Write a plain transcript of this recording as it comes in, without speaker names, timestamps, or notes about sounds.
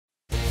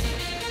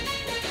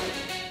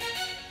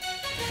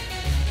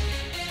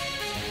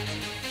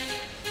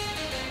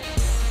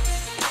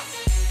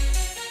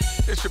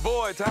It's your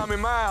boy, Tommy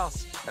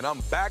Miles, and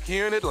I'm back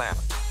here in Atlanta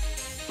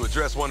to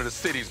address one of the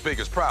city's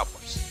biggest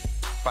problems,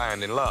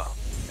 finding love.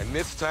 And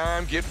this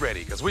time, get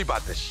ready, because we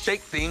about to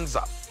shake things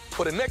up.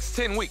 For the next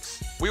 10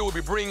 weeks, we will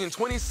be bringing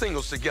 20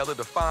 singles together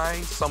to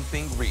find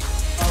something real.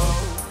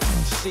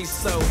 Oh, she's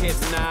so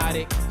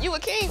hypnotic. You a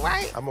king,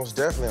 right? I most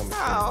definitely am a king.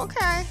 Oh,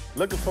 okay.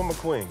 Looking for my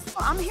queen.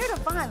 Well, I'm here to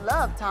find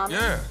love, Tommy.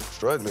 Yeah.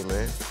 Struggling,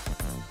 man.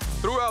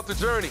 Throughout the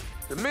journey,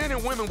 the men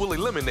and women will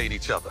eliminate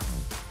each other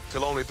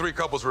till only 3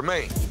 couples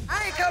remain.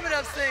 I ain't coming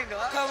up single.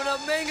 I'm coming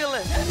up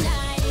mingling.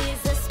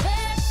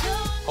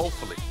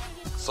 Hopefully,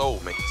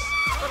 soulmates.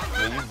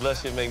 When you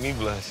blush, it make me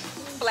blush.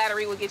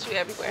 Flattery will get you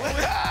everywhere.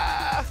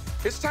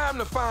 It's time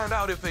to find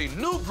out if a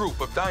new group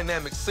of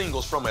dynamic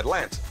singles from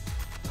Atlanta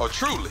are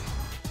truly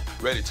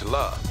ready to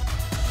love.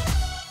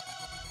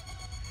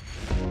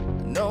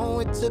 No,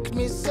 it took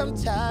me some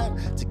time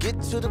to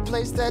get to the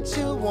place that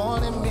you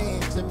wanted me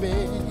to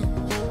be.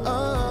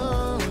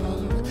 Oh,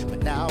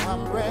 but now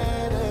I'm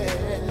ready.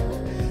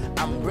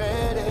 I'm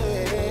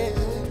ready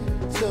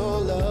to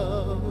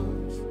love.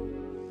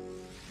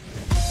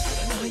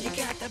 I know you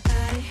got the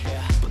body,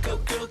 but go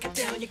girl, get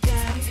down, you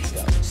got it.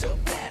 So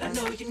bad, I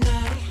know you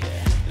know it.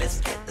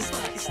 Let's get this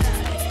party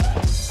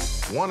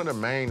started. One of the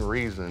main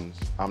reasons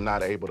I'm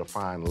not able to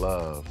find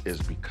love is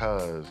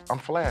because I'm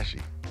flashy.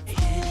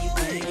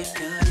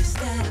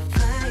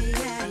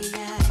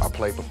 I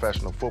played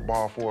professional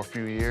football for a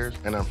few years,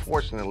 and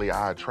unfortunately,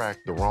 I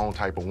attract the wrong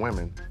type of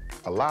women.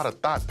 A lot of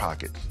thought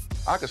pockets.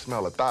 I could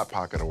smell a thought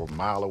pocket a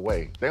mile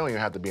away. They don't even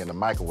have to be in the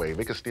microwave.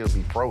 It could still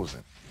be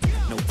frozen.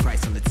 No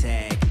price on the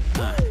tag.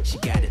 She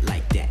got it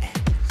like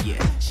that.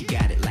 Yeah, she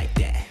got it like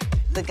that.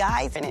 The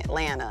guys in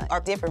Atlanta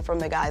are different from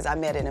the guys I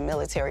met in the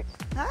military.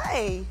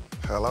 Hi.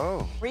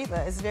 Hello.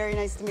 Reva, it's very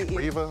nice to meet you.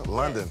 Reva,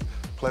 London.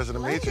 Yes. Pleasure to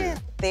meet you.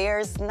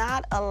 There's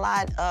not a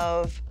lot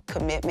of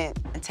commitment,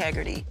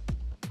 integrity.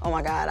 Oh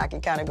my God, I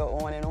can kind of go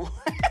on and on.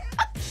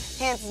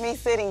 Hence me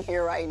sitting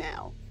here right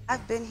now.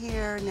 I've been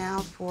here now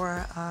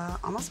for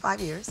almost 5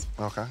 years.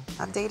 Okay.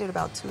 I've dated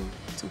about two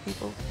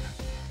people.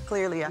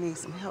 Clearly, I need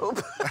some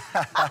help.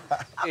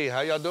 Hey,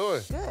 how y'all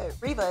doing? Good.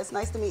 Reva, it's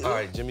nice to meet you. All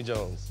right, Jimmy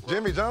Jones.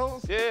 Jimmy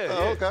Jones? Yeah,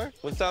 Oh, yeah. okay.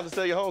 When it's time to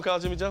stay at home, call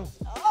Jimmy Jones.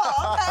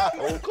 Oh,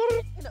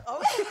 okay.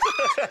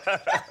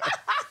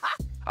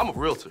 I'm a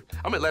realtor.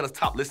 I'm Atlanta's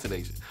top listing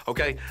agent,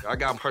 okay? I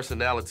got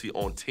personality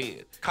on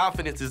 10.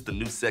 Confidence is the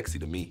new sexy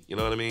to me, you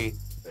know what I mean?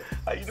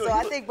 How you doing? So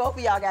I think both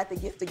of y'all got the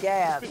gift of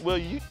gab. Well,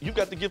 you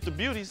got the gift of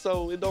beauty,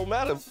 so it don't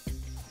matter.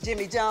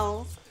 Jimmy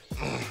Jones.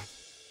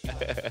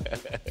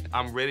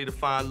 I'm ready to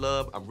find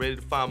love. I'm ready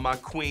to find my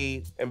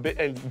queen. And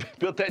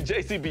built that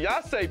JC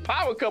Beyonce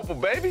power couple,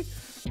 baby.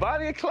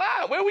 Bonnie and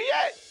Clyde, where we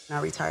at?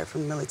 I retired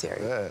from the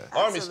military. Yeah.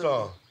 Army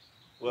strong.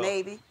 Well,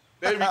 Maybe.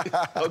 Maybe.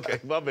 Okay,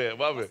 my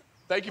bad.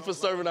 Thank you for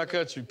serving our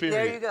country, period.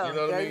 There you go. You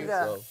know what I mean? You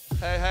go. So,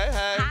 hey.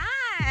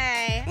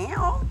 Hi.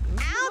 Ow.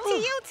 Out to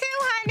you too,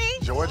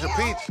 honey. Georgia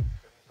Peach.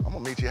 I'm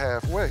gonna meet you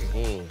halfway.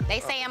 They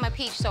say I'm a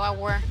peach, so I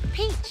wore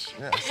peach.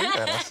 Yeah,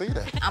 I see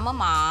that. I'm a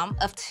mom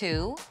of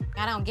 2.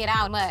 I don't get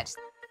out much,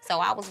 so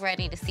I was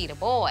ready to see the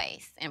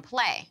boys and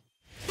play.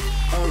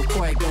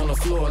 Earthquake on the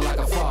floor like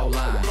a fall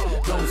line.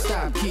 Don't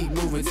stop, keep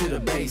moving to the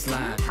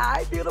baseline.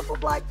 Hi, beautiful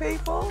black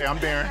people. Hey, I'm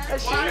Darren.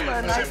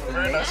 Sheila, nice to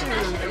Very nice to meet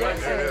meet you. you.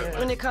 Yes.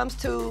 When it comes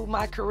to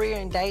my career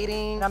in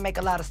dating, I make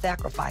a lot of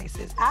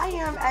sacrifices. I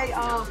am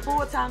a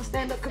full-time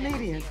stand-up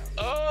comedian.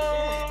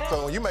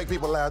 So when you make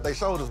people laugh, they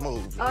shoulders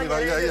move. Oh, You know,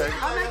 yeah.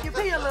 I'll make you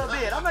pee a little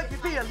bit. I'll make you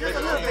pee just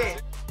a little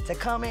bit. To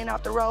come in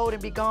off the road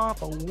and be gone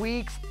for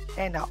weeks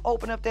and to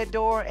open up that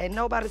door and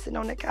nobody sitting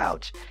on the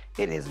couch,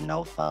 it is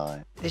no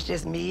fun. It's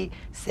just me,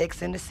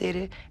 Sex in the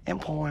City,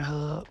 and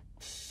Pornhub.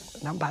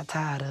 And I'm about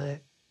tired of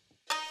it.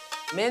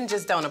 Men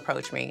just don't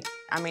approach me.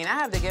 I mean, I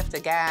have the gift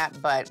of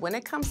gab, but when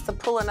it comes to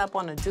pulling up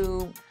on a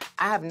dude,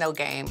 I have no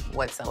game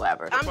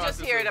whatsoever. I'm just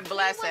here to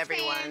bless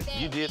everyone.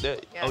 You did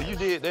that? Yeah. Oh, you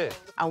did that?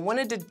 I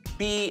wanted to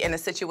be in a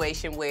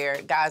situation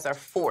where guys are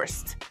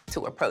forced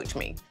to approach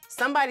me.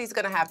 Somebody's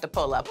gonna have to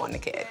pull up on the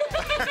kid.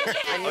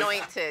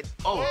 Anointed.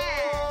 Oh,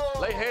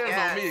 lay hands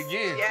on me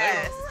again.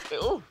 Yes.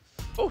 Ooh.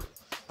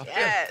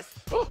 Yes.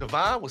 Ooh.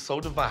 Divine was so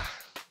divine.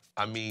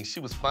 I mean, she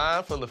was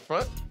fine from the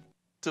front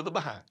to the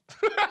behind.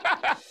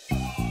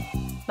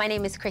 My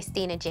name is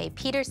Christina J.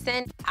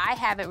 Peterson. I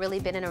haven't really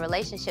been in a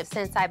relationship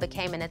since I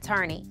became an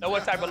attorney. Now,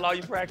 what type of law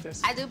you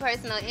practice? I do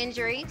personal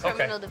injury,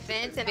 criminal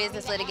defense, and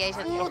business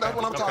litigation. Ooh, that's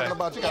what I'm talking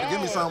about. You gotta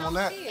give me some on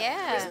that.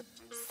 Yeah.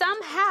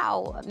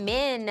 Somehow,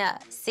 men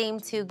seem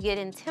to get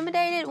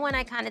intimidated when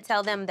I kind of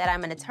tell them that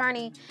I'm an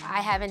attorney.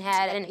 I haven't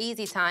had an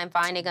easy time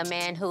finding a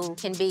man who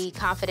can be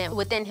confident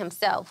within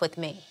himself with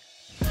me.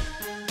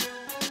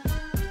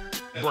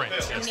 Brent.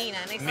 Nina,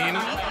 Very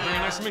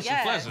nice to meet you.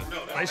 Pleasure.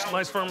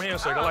 Nice firm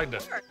handshake. I like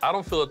that. I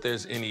don't feel that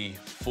there's any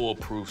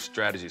foolproof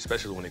strategy,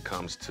 especially when it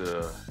comes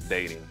to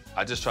dating.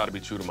 I just try to be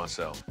true to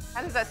myself.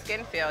 How does that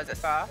skin feel? Is it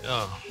soft?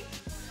 Oh,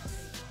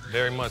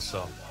 very much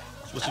so.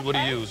 What do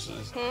you use?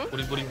 What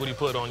do you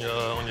put on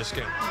your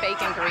skin?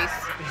 Bacon grease.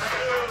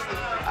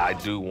 I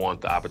do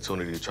want the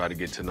opportunity to try to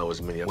get to know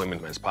as many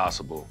women as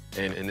possible.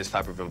 And in this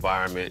type of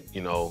environment,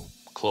 you know,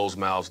 closed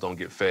mouths don't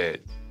get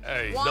fed.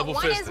 Hey, One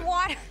double-fisted. is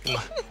water.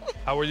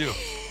 How are you?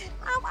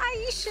 I'm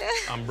Aisha.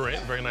 I'm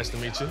Brent. Very nice to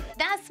meet you.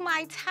 That's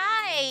my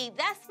type.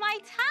 That's my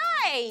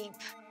type.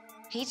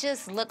 He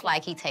just looked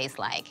like he tastes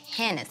like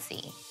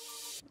Hennessy.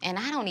 And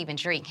I don't even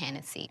drink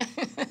Hennessy.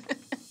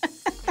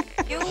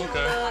 You look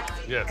good.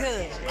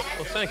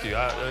 Well, thank you.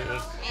 Yeah.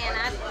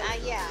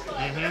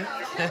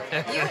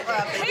 You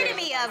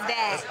epitome of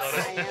that.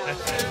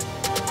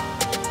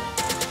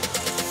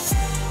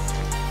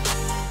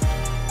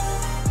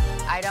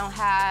 I don't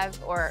have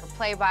or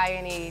play by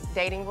any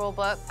dating rule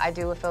book. I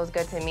do what feels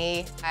good to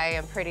me. I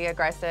am pretty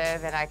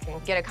aggressive and I can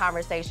get a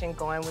conversation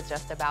going with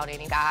just about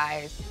any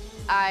guys.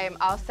 I'm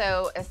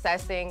also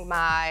assessing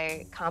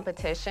my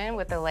competition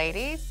with the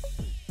ladies,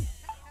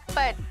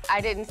 but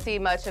I didn't see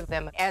much of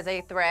them as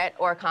a threat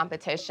or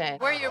competition.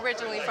 Where are you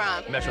originally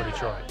from? Metro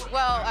Detroit.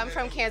 Well, I'm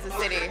from Kansas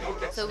City,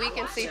 so we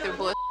can see through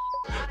bullshit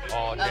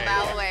All day. a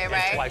mile away,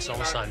 right? And twice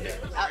on Sunday.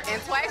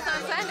 And twice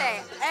on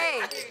Sunday.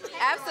 Hey,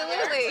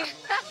 absolutely.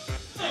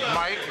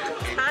 Mike,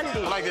 I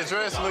like the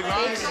dress, look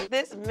nice.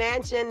 This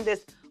mansion,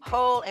 this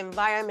whole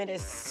environment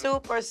is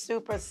super,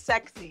 super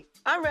sexy.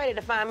 I'm ready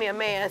to find me a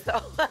man,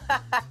 so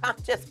I'm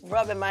just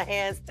rubbing my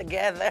hands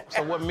together.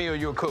 So what meal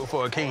you'll cook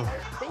for a king?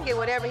 He can get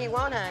whatever he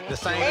want, honey. The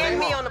same And thing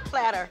me wrong. on the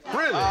platter.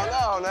 Really?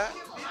 Oh, no, that.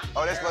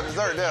 Oh, that's my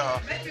dessert there, huh?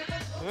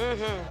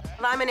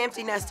 Mm-hmm. I'm an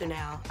empty nester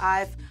now.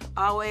 I've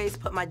always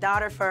put my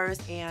daughter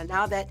first, and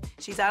now that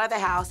she's out of the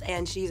house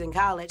and she's in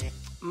college,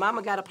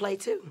 mama got to play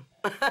too.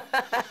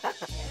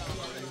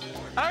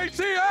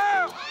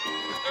 ATL!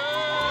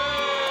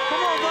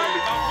 Come on, baby.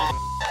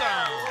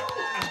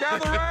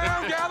 Gather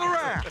round, gather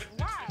round.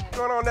 What's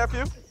going on,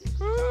 nephew?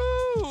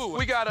 Ooh,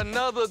 we got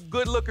another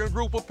good-looking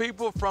group of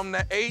people from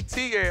the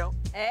ATL.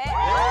 Hey.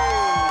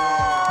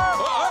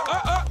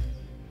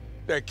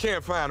 That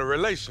can't find a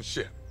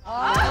relationship.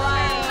 Oh,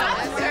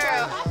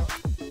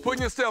 that's true.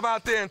 Putting yourself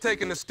out there and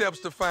taking the steps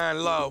to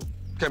find love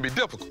can be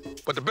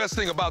difficult. But the best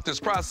thing about this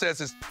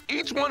process is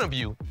each one of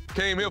you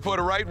came here for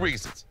the right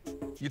reasons.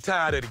 You're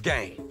tired of the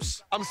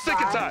games. I'm sick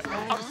and tired.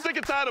 I'm sick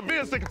and tired of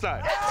being sick and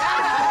tired.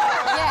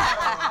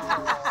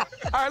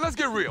 All right, let's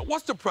get real.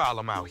 What's the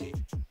problem out here?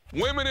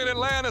 Women in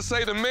Atlanta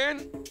say the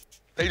men,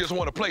 they just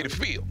want to play the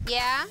field.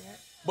 Yeah.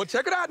 But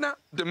check it out now.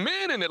 The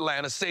men in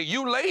Atlanta say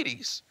you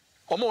ladies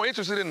are more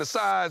interested in the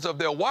size of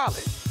their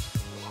wallet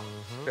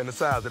than the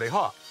size of their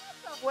heart.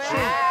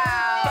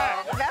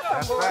 Wow.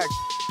 That's a fact.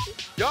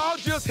 Y'all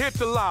just hit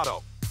the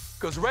lotto,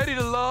 because Ready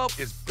to Love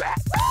is back.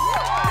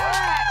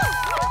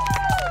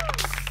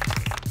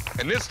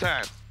 And this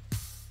time,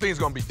 things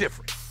gonna be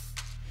different.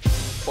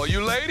 For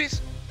you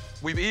ladies,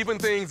 we've evened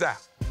things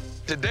out.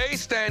 Today,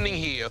 standing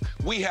here,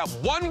 we have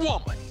one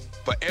woman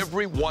for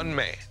every one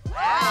man.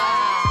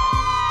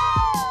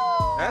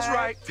 That's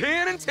right,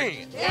 10 and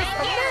 10. It's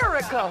a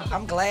miracle.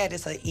 I'm glad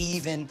it's an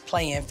even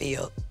playing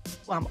field.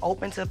 I'm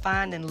open to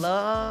finding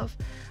love.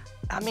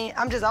 I mean,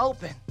 I'm just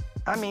open.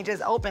 I mean,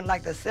 just open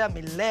like the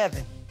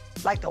 7-Eleven,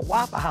 like the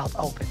Waffle House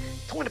open,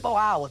 24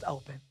 hours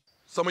open.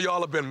 Some of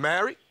y'all have been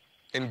married,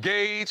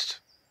 engaged.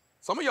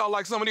 Some of y'all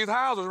like some of these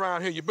houses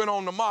around here. You've been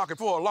on the market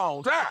for a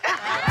long time.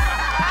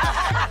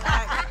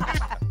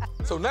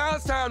 So now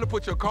it's time to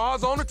put your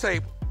cards on the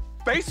table,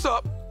 face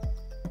up,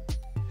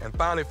 and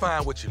finally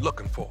find what you're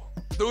looking for.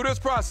 Through this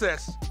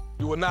process,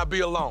 you will not be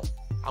alone.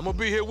 I'm gonna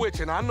be here with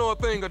you, and I know a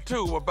thing or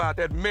two about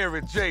that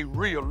Mary J.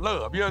 real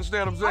love. You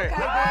understand what I'm saying?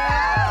 Okay,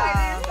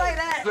 I didn't say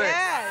that.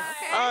 Yes.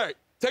 All right,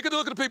 take a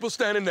look at the people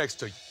standing next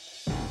to you.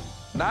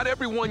 Not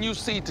everyone you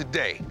see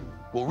today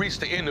will reach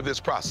the end of this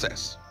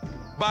process.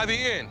 By the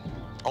end,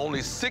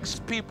 only 6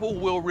 people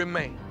will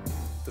remain.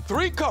 The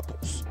 3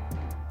 couples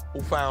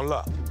who found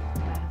love.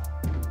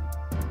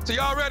 So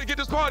y'all ready to get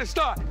this party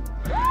started?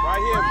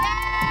 Right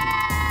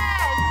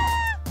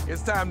here.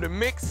 It's time to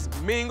mix,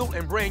 mingle,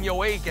 and bring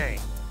your A game.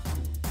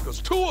 Because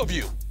 2 of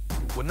you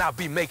will not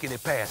be making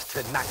it past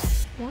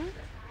tonight.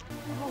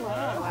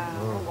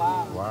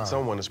 Wow.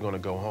 Someone is gonna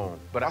go home.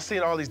 But I see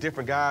all these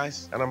different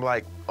guys, and I'm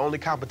like, only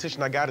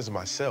competition I got is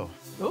myself.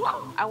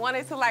 I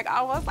wanted to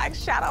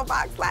almost shadow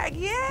box,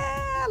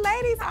 yeah,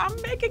 ladies,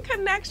 I'm making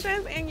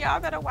connections and y'all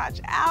better watch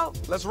out.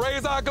 Let's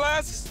raise our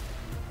glasses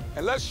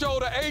and let's show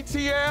the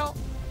ATL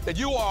that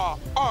you are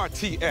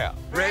RTL.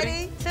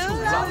 Ready to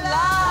love.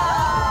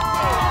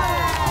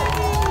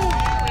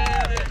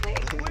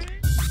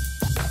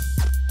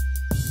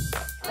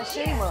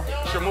 Ashima.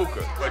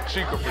 Shamuka, like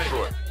Chica for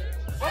short.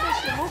 What does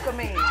Shamuka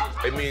mean?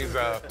 It means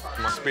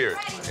my spirit,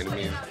 and it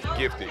means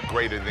gifted,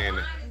 greater than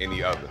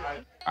any other.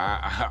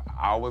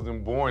 I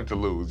wasn't born to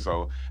lose,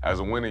 so as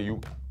a winner, you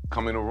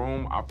come in a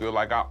room, I feel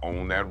like I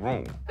own that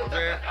room. You know what I'm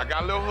saying? I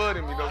got a little hood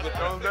in me, though, so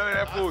don't let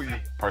that fool you.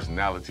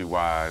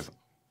 Personality-wise,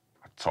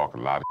 I talk a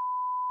lot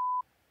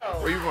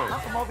of Where you from?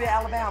 I'm from Mobile,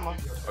 Alabama.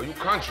 Oh, you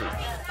country?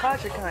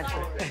 Country.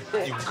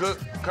 You good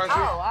country?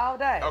 Oh, all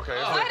day. Okay.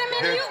 Wait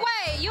a minute,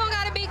 Hey, you don't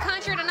gotta be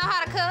country to know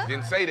how to cook.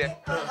 Didn't say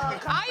that.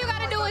 All you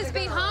gotta do is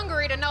be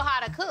hungry to know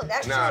how to cook.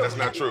 Nah, that's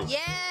not true.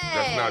 Yes.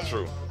 That's not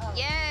true.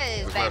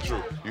 Yes, That's baby.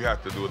 not true. You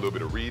have to do a little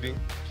bit of reading,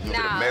 a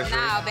little bit of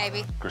measuring. No,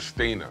 baby.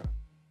 Christina,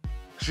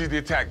 she's the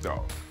attack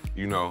dog,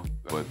 you know,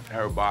 but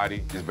her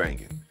body is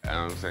banging. You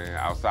know what I'm saying?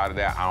 Outside of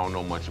that, I don't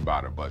know much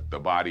about her, but the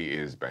body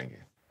is banging.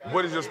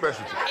 What is your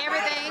specialty?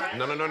 Everything.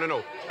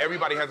 No.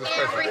 Everybody has a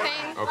specialty.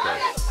 Everything. Okay.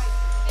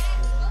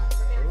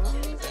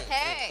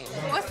 Hey,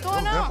 what's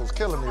going Those on? dimples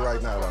killing me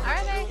right now, though.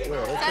 Are they?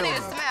 Yeah, they I need killing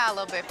to me. smile a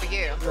little bit for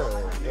you.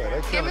 Yeah, they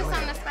Give killing me me.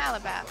 something to smile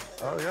about.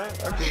 Oh, yeah?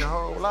 I give you a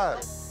whole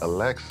lot.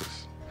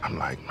 Alexis. I'm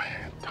like,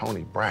 man,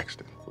 Tony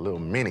Braxton. Little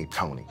mini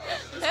Tony.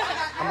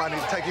 I might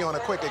need to take you on a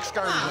quick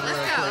excursion real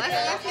quick.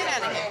 Let's get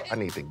out of here. I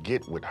need to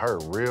get with her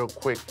real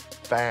quick,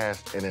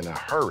 fast, and in a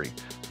hurry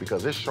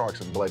because this shark's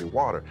in bloody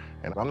water,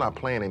 and I'm not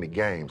playing any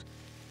games.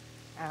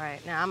 All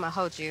right, now I'm gonna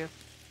hold you.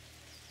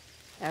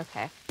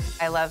 Okay.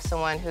 I love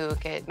someone who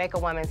could make a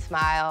woman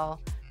smile,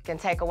 can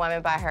take a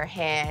woman by her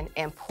hand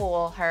and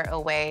pull her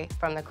away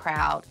from the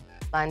crowd.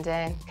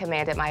 London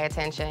commanded my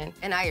attention,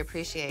 and I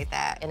appreciate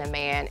that in a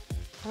man.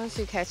 Why don't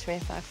you catch me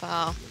if I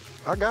fall?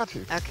 I got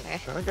you. Okay.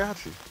 I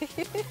got you.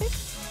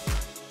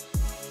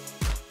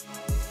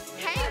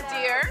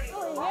 Hey, dear.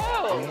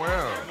 I'm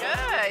well.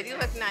 Good. You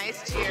look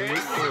nice. Cheers.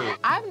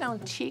 I've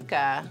known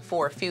Chica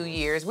for a few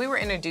years. We were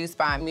introduced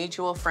by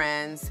mutual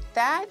friends.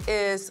 That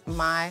is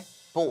my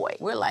boy.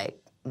 We're like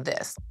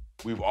this.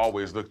 We've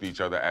always looked at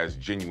each other as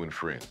genuine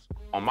friends.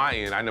 On my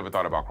end, I never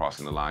thought about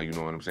crossing the line, you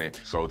know what I'm saying?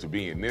 So to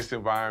be in this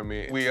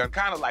environment, we are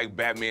kind of like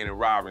Batman and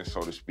Robin,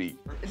 so to speak.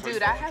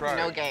 Dude, I have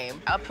no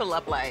game. I'll pull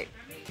up like,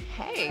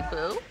 hey,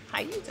 boo, how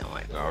you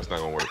doing? No, it's not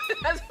gonna work.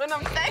 That's what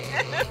I'm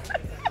saying.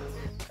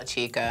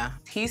 Chica,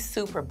 he's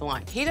super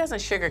blunt. He doesn't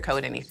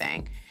sugarcoat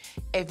anything.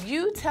 If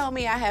you tell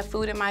me I have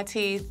food in my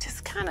teeth,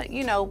 just kind of,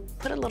 you know,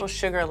 put a little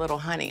sugar, a little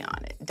honey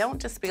on it. Don't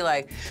just be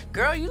like,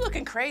 girl, you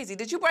looking crazy.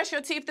 Did you brush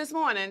your teeth this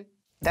morning?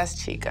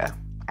 That's Chica.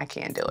 I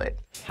can't do it.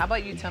 How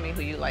about you tell me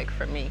who you like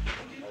for me?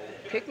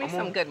 Pick me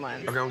some good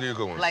ones. Okay, I'll give you a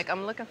good one. Like,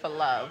 I'm looking for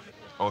love.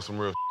 On some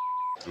real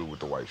dude with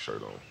the white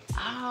shirt on.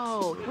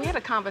 Oh, we had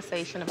a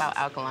conversation about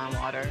alkaline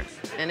water,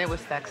 and it was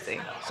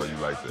sexy. So you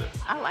like that?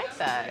 I like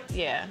that,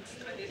 yeah.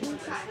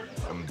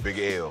 I'm Big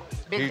L.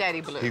 Big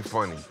Daddy Blue. He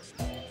funny.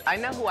 I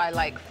know who I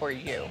like for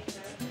you.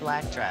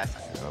 Black dress.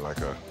 I like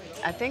her.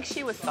 I think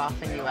she would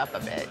soften you up a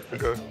bit.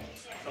 Okay.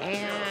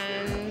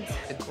 And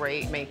a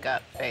great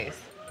makeup face.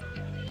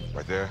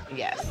 Right there?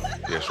 Yes.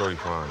 Yeah, shorty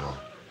fine, though.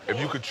 If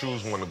you could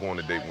choose one to go on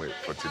a date with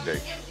for today,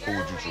 who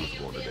would you choose to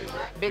go on a date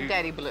with? Big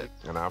Daddy Blue.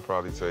 And I'd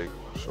probably take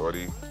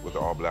shorty with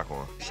the all black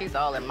on. She's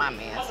all in my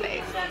man's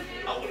face.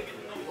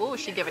 Ooh,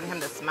 she giving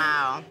him the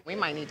smile. We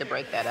might need to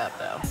break that up,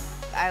 though.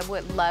 I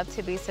would love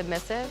to be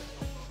submissive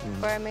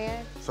for a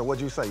man. So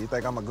what'd you say? You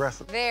think I'm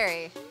aggressive?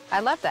 Very.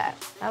 I love that.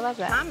 I love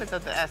that. Time is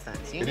of the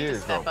essence. You It need is,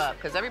 to step though. up,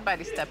 because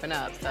everybody's stepping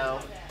up, so.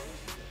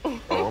 Oh,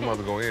 I'm about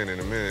to go in a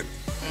minute.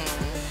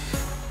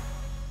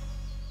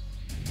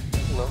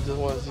 You know, just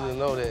wanted you to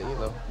know that, you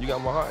know, you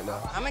got my heart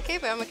now. I'm gonna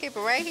keep it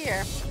right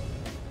here.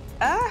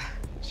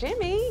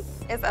 Jimmy,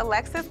 is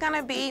Alexis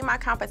gonna be my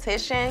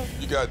competition?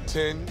 You got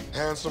 10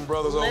 handsome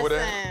brothers over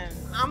there.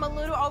 Listen, I'm a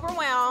little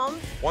overwhelmed.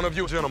 One of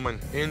you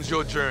gentlemen ends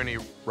your journey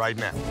right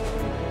now.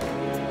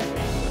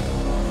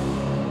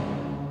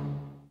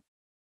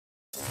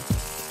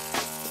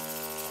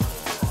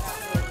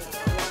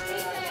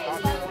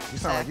 You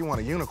sound like you want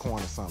a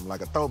unicorn or something,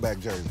 like a throwback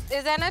jersey.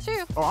 Is that not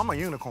you? Oh, I'm a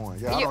unicorn.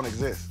 Yeah, I You- don't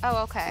exist.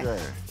 Oh, okay.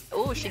 Yeah.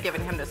 Ooh, she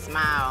giving him the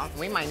smile.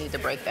 We might need to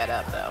break that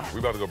up, though. We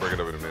about to go break it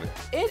up in a minute.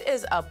 It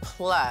is a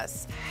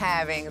plus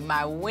having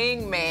my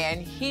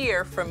wingman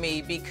here for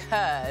me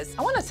because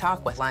I want to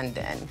talk with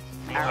London.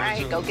 All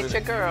right, go get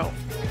your girl.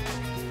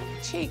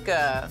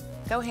 Chica,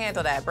 go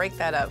handle that. Break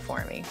that up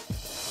for me.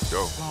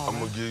 Yo, I'm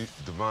gonna give you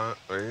Devon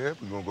right here.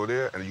 We're gonna go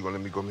there, and you're gonna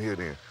let me come here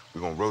then.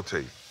 We're gonna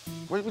rotate.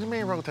 What do you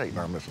mean rotate?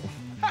 No, I'm missing.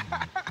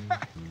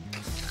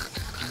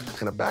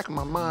 In the back of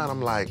my mind,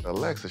 I'm like,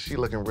 Alexa, she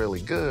looking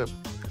really good.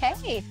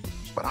 Hey.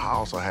 But I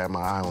also had my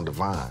eye on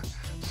Devon.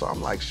 So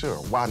I'm like, sure,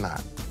 why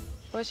not?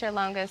 What's your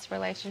longest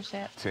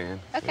relationship? 10.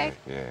 Okay.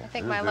 Yeah. I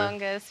think It my was good.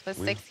 longest was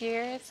 6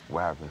 years.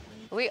 What happened?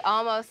 We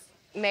almost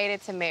made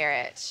it to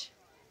marriage.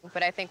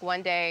 But I think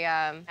one day,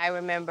 I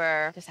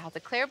remember just out the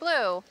clear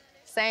blue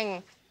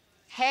saying,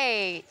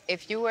 hey,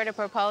 if you were to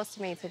propose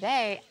to me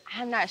today,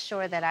 I'm not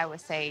sure that I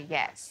would say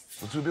yes.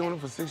 But you've been with him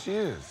for 6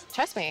 years.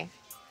 Trust me,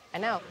 I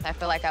know. I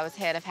feel like I was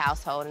head of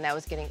household and I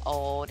was getting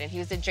old and he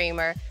was a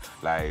dreamer.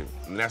 Like,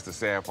 and that's the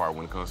sad part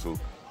when it comes to,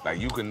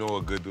 like, you can know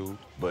a good dude,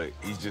 but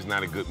he's just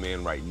not a good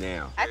man right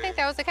now. I think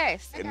that was the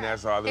case. And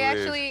that's all He there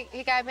is. actually,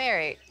 he got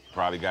married.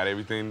 Probably got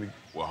everything,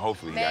 well,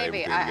 hopefully he got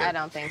Maybe, everything I together.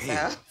 don't think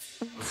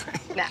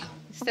so. No,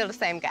 still the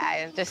same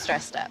guy, just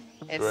dressed up.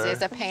 It's Right.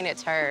 a painted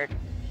turd.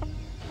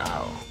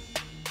 Oh.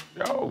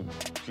 Yo,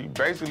 she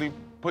basically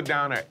put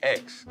down her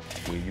ex.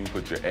 When you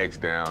put your ex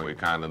down, it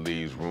kind of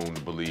leaves room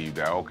to believe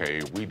that, okay,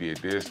 if we did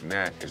this and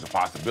that, it's a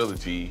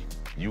possibility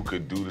you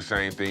could do the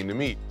same thing to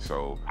me.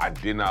 So I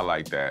did not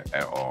like that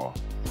at all.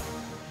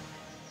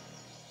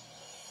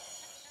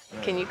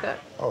 Can you cook?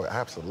 Oh,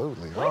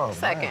 absolutely. Wait a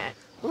second.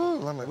 Ooh,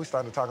 we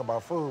starting to talk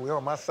about food. We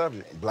on my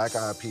subject.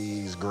 Black-eyed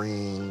peas,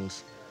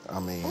 greens. I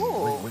mean,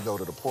 we go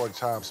to the pork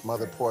chops,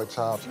 smothered pork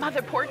chops.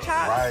 Smothered pork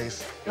chops?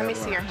 Rice. Let me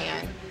see your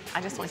hand.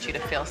 I just want you to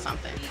feel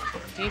something.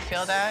 Do you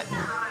feel that?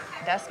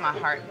 That's my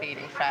heart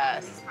beating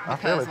fast. I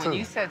feel it, Because when too.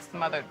 you said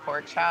smothered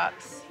pork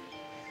chops,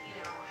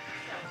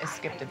 it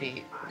skipped a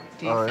beat.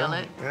 Do you feel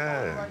it?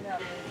 Yeah.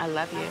 I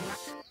love you.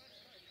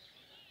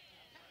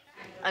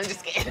 I'm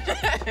just kidding.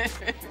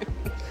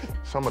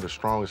 Some of the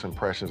strongest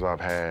impressions I've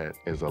had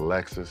is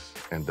Alexis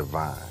and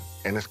Divine.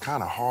 And it's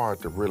kind of hard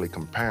to really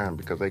compare them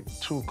because they're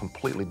two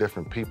completely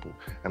different people.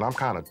 And I'm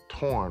kind of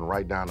torn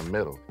right down the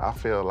middle. I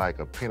feel like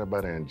a peanut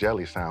butter and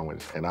jelly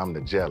sandwich, and I'm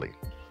the jelly.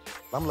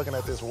 I'm looking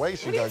at this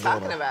waist you got going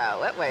on. What are you talking about?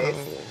 What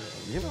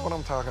waist? You know what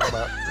I'm talking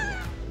about.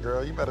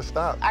 Girl, you better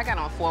stop. I got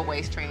on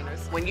 4-waist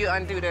trainers. When you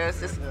undo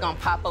this, it's gonna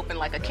pop open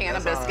like a can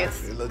of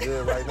biscuits. You look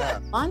good right now.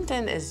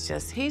 London is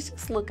he's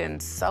just looking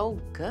so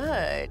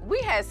good. We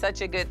had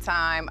such a good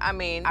time. I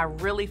mean, I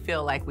really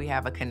feel like we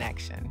have a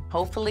connection.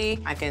 Hopefully,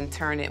 I can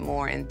turn it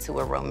more into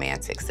a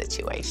romantic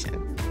situation.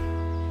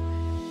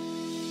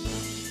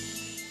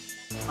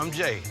 I'm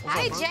Jay.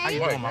 Hi, Jay. How you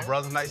doing, my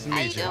brother? Nice to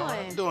meet you. How you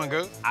doing? I'm doing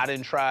good. I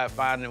didn't try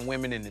finding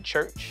women in the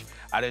church.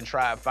 I didn't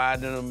try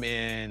finding them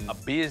in a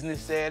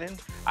business setting.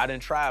 I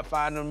didn't try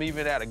finding them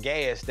even at a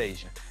gas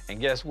station.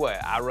 And guess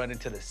what? I run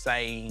into the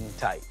same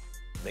type.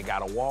 They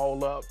got a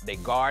wall up, they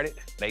guard it,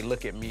 they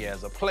look at me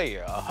as a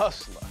player, a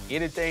hustler.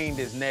 Anything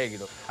that's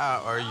negative.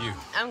 How are you?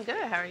 I'm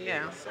good, how are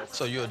you?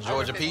 So you're a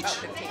Georgia peach?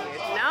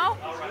 No.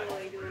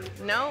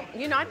 No,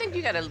 you know, I think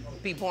you gotta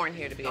be born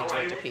here to be a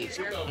Georgia peach.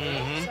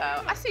 Mm-hmm.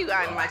 So, I see you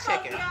eyeing my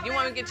chicken. You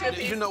want me to get you a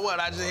piece? You know what,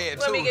 I just had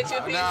two. Let me get you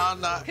a piece?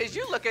 No. Because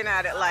you're looking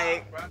at it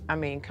like, I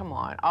mean, come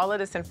on. All of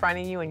this in front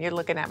of you and you're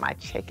looking at my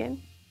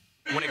chicken?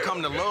 When it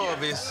comes to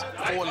love, it's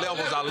 4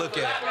 levels I look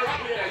at.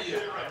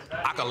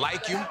 I could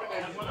like you,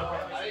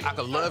 I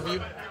could love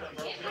you,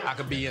 I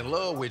could be in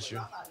love with you,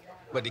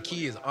 but the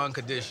key is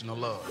unconditional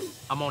love.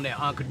 I'm on that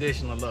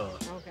unconditional love.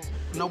 Okay.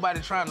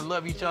 Nobody trying to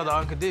love each other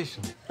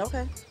unconditionally.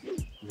 Okay.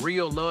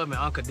 Real love and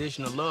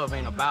unconditional love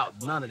ain't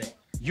about none of that.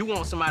 You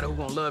want somebody who's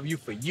gonna love you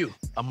for you.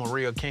 I'm a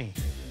real king.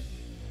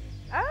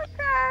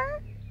 Okay.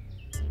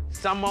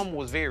 Some of them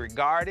was very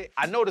guarded.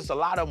 I noticed a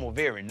lot of them were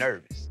very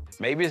nervous.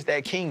 Maybe it's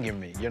that king in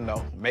me, you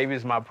know? Maybe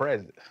it's my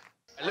presence.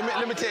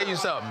 Let me tell you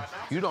something.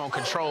 You don't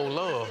control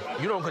love.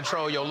 You don't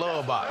control your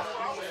love body.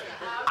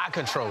 I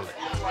control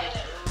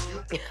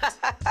it.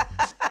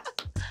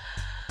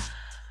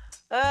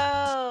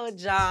 Oh,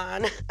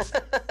 John.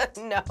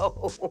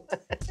 No.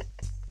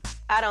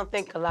 I don't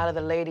think a lot of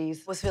the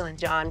ladies was feeling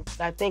John.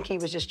 I think he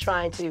was just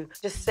trying to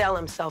sell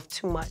himself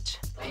too much.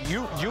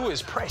 You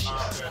is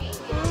precious.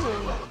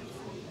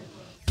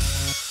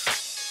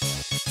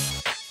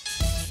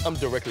 I'm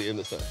directly in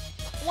the sun.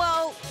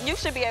 Well, you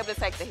should be able to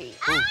take the heat.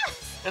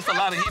 That's a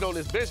lot of heat on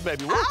this bench,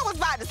 baby. Woo. I was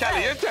about to say,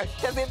 Caliente.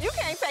 because if you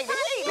can't take the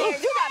heat, then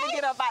you got to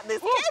get up out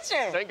this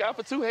kitchen. Thank God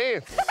for 2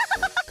 hands.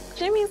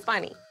 Jimmy's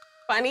funny.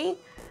 Funny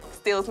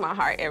steals my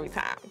heart every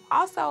time.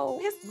 Also,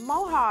 his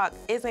mohawk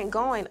isn't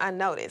going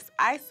unnoticed.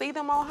 I see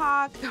the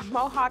mohawk. The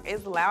mohawk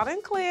is loud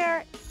and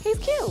clear. He's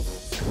cute.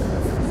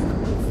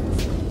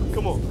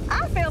 Come on.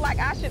 I feel like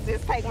I should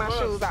just take my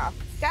shoes off.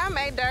 God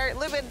made dirt. A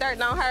little bit of dirt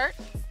don't hurt.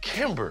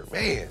 Kimber,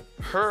 man,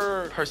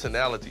 her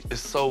personality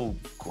is so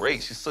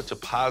great. She's such a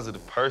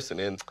positive person,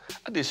 and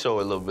I did show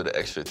her a little bit of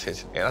extra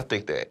attention, and I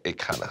think that it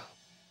kind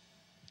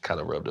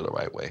of rubbed her the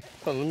right way.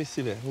 Hold on, let me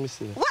see that. Let me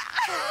see that. What?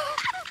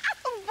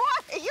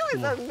 Boy, you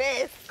is a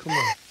mess. Come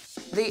on.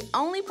 The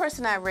only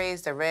person that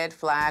raised a red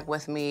flag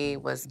with me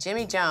was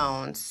Jimmy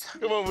Jones.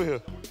 Come over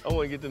here. I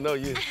want to get to know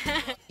you.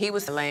 He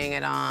was laying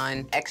it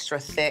on extra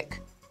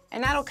thick,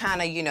 and that'll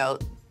kind of, you know,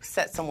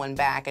 set someone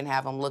back and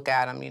have them look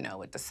at him, you know,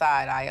 with the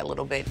side eye a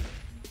little bit.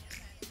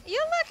 You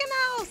looking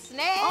all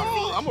snazzy.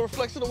 Oh, I'm a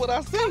reflection of what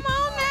I see. Come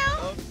on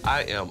now.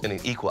 I am an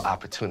equal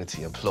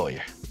opportunity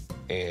employer.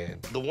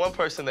 And the one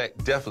person that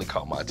definitely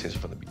caught my attention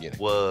from the beginning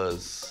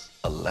was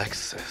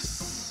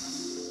Alexis.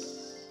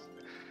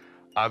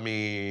 I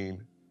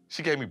mean,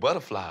 she gave me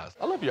butterflies.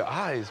 I love your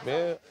eyes,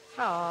 man.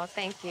 Oh,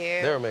 thank you.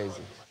 They're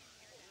amazing.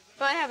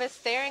 You want to have a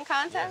staring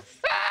contest?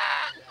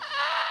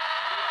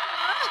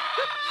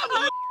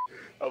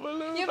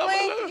 You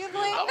blink.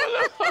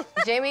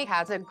 Jimmy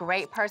has a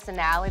great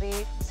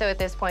personality, so at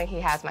this point, he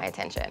has my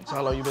attention. So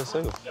how long you been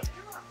single?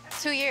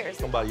 2 years.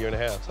 I'm about 1.5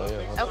 years, so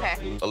yeah.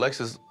 Okay.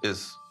 Alexis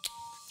is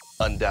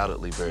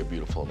undoubtedly very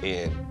beautiful,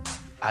 and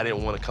I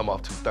didn't want to come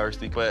off too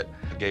thirsty, but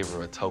I gave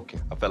her a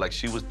token. I felt like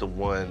she was the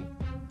one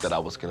that I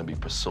was gonna be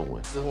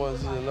pursuing. Just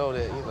wanted you to know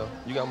that, you know,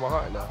 you got my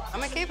heart now.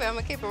 I'm gonna keep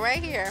it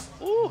right here.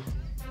 Ooh.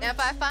 Now, if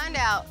I find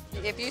out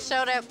if you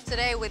showed up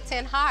today with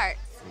 10 hearts,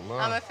 I'm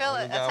gonna feel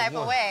a type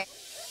of way.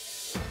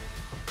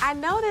 I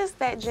noticed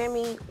that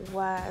Jimmy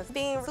was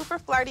being super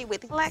flirty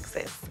with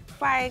Alexis.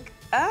 Like,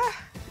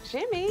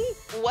 Jimmy,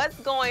 what's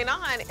going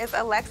on? Is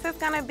Alexis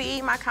gonna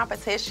be my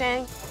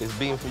competition? It's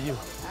being for you.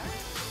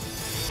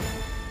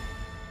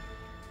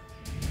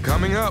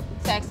 Coming up.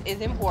 Sex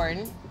is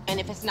important, and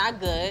if it's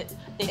not good,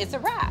 it's a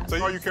wrap.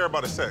 So all you care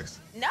about is sex?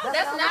 No,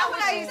 that's not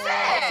what I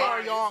said.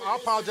 Sorry, y'all. I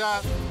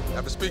apologize.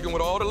 After speaking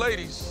with all the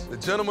ladies, the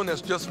gentleman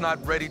that's just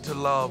not ready to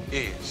love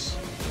is.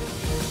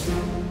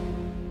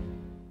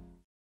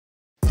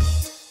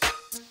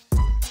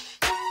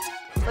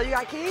 So you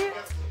got kids?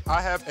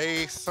 I have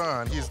a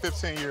son. He's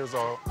 15 years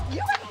old. You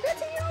got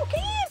 15-year-old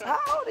kids? How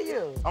old are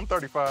you? I'm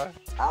 35.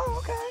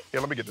 Oh, okay. Yeah,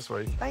 let me get this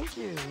for you. Thank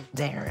you.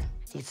 Darren,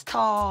 he's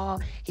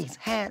tall, he's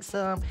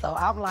handsome. So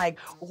I'm like,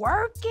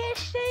 work it,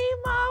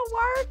 Shima,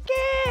 work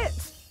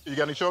it. You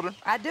got any children?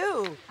 I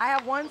do. I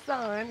have one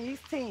son, he's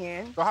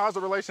 10. So how's the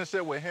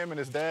relationship with him and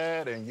his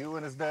dad and you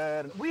and his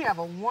dad? We have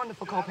a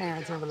wonderful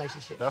co-parenting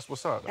relationship. That's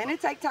what's up. And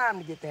it takes time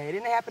to get there. It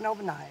didn't happen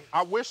overnight.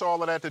 I wish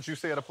all of that you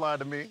said applied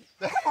to me.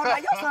 Come on now,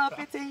 your son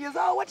 15 years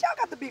old. What y'all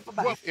got to beef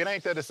about? Well, it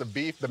ain't that it's a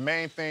beef. The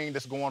main thing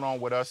that's going on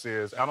with us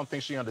is I don't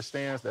think she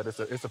understands that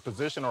it's a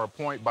position or a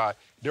point by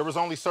there was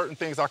only certain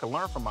things I could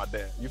learn from my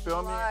dad. You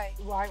feel me? Right.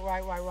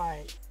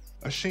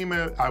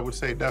 Ashima, I would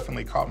say,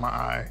 definitely caught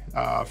my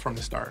eye from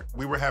the start.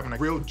 We were having a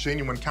real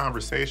genuine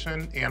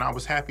conversation, and I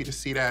was happy to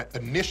see that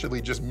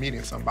initially just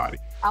meeting somebody.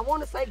 I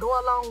want to say go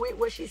along with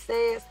what she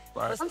says,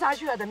 Right. but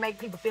sometimes you have to make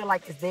people feel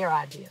like it's their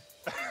idea.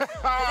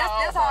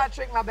 That's how I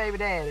trick my baby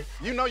daddy.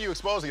 You know you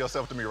exposing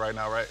yourself to me right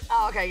now, right?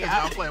 Oh, okay, yeah.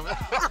 I'm playing.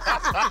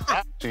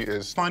 She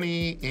is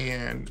funny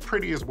and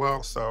pretty as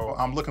well, so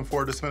I'm looking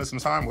forward to spending some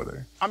time with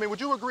her. I mean,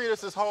 would you agree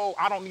there's this whole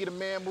I don't need a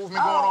man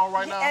movement going on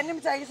right now? And let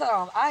me tell you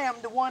something. I am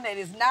the one that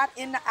is not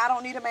in the I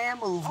don't need a man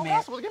movement.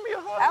 That's what, give me a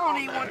hug. I don't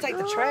even want to take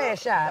the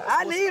trash out.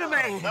 I need a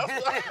man.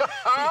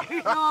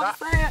 You know what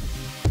I'm saying?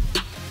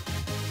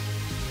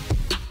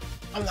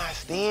 I'm not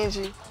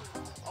stingy,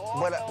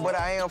 but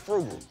I am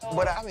frugal.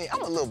 But I mean,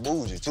 I'm a little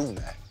bougie too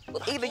now.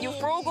 Either you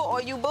frugal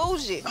or you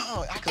bougie.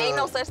 Oh, Ain't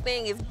no such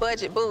thing as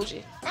budget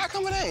bougie. How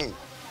come it ain't?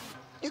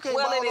 You can't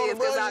Well, ball it on is, the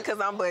budget.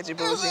 because I'm budget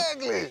bougie.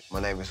 Exactly.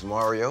 My name is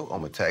Mario.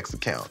 I'm a tax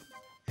accountant,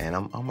 and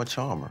I'm a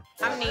charmer.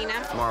 I'm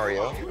Nina.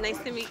 Mario. Nice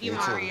to meet you, You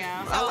too. Mario.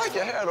 I like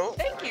your hair, though.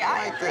 Thank you.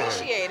 I like that.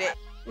 appreciate it.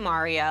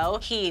 Mario,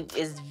 he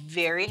is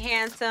very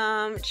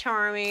handsome,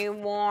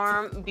 charming,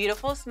 warm,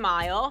 beautiful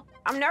smile.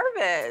 I'm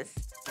nervous.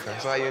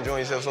 So how you enjoying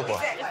yourself so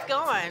far? It's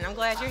going. I'm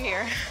glad you're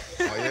here.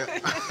 Oh, yeah?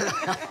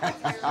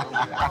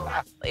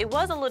 It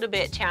was a little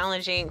bit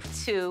challenging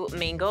to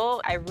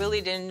mingle. I really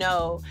didn't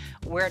know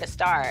where to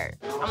start.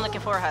 I'm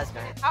looking for a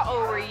husband. How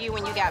old were you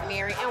when you got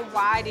married, and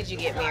why did you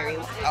get married?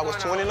 I was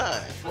 29.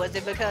 Was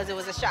it because it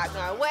was a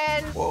shotgun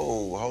wedding?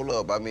 Whoa, hold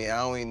up. I mean, I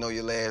don't even know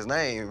your last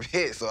name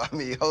yet, so I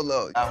mean, hold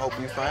up. I hope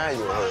you find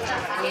your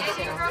husband. Me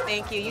too.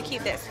 Thank you. You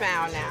keep that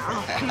smile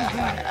now.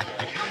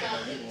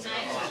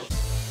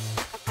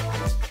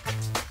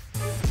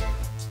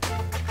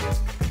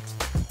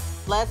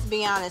 Let's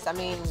be honest. I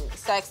mean,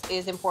 sex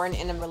is important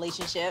in a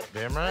relationship.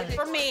 Damn right.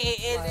 For me,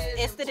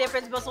 it's the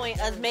difference between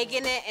us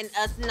making it and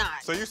us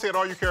not. So you said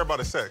all you care about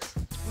is sex?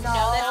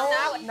 No, that's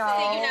not what you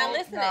said. You're not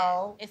listening.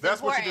 It's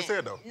That's what important. you just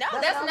said, though. No,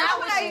 that's not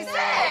what I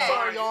said.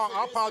 Sorry, y'all.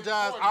 I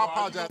apologize.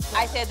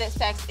 I said that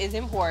sex is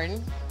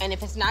important, and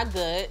if it's not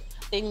good,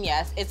 then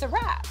yes, it's a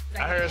wrap.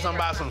 I heard something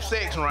about some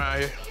sex around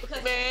here.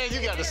 Man,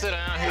 you got to sit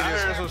down here. I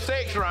heard some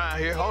sex around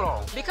here. Hold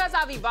on. Because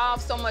I've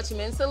evolved so much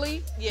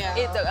mentally,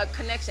 a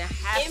connection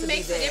has to be there. It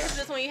makes a difference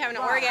between you having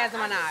an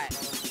orgasm or not.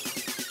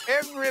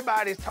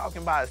 Everybody's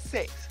talking about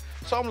sex.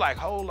 So I'm like,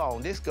 hold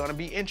on, this is gonna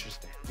be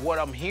interesting. What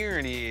I'm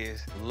hearing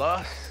is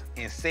lust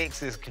and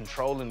sex is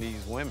controlling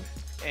these women.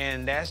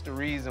 And that's the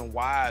reason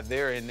why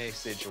they're in this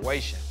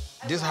situation.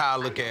 This is how I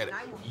look at it.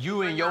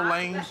 You in your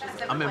lane,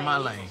 I'm in my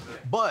lane.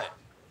 But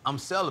I'm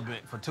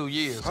celibate for 2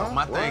 years, so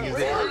my thing is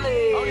that.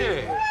 Oh,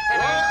 yeah.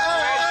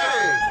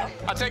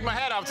 I take my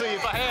hat off to you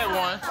if I had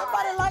one.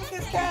 Somebody like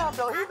this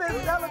candle. He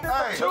been celibate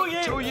for 2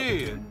 years. 2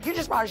 years. You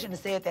just probably shouldn't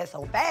have said that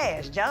so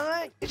fast,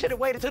 John. You should have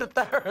waited till the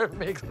third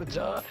mixer,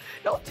 John.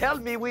 Don't tell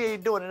me we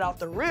ain't doing it off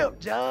the rip,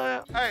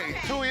 John. Hey,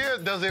 2 years,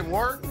 does it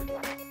work?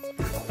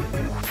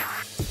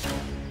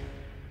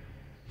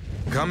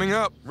 Coming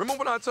up,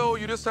 remember when I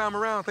told you this time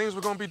around things were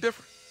gonna be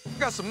different? I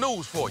got some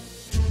news for you.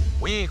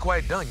 We ain't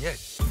quite done yet.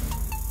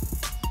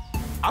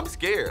 I'm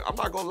scared. I'm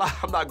not gonna lie.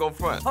 I'm not gonna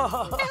front.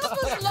 Help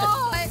us,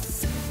 Lord.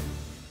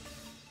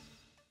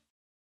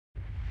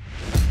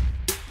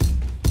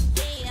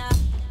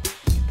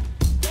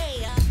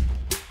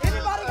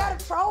 Anybody got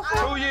a trophy?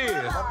 2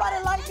 years. Somebody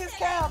like this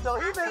candle.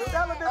 He been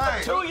celibate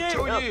for 2 years.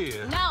 2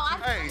 years. No,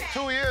 Hey,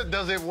 2 years,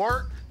 does it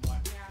work?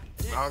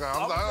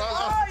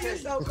 Oh, you're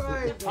so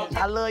crazy.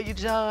 I love you,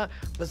 John.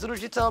 But as soon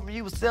as you told me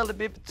you was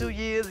celibate for 2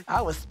 years,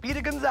 I was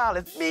Speedy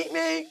Gonzalez. Meet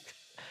me.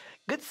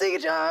 Good to see you,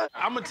 John.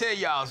 I'm gonna tell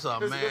y'all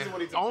something, man.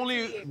 The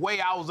only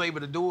way I was able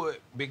to do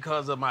it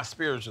because of my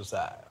spiritual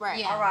side. Right.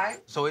 Yeah. All right.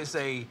 So it's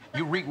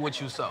you reap what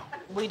you sow.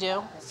 We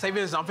do. Say for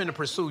instance, I'm finna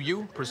pursue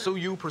you.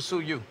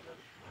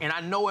 And I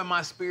know in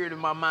my spirit, in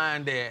my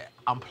mind that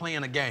I'm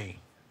playing a game.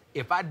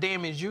 If I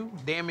damage you,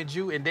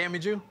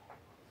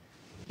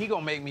 he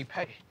gonna make me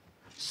pay.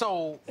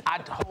 So I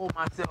hold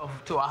myself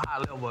to a high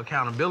level of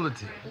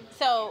accountability.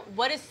 So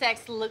what does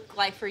sex look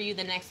like for you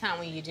the next time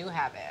when you do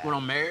have it? When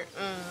I'm married,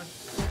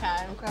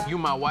 Okay. you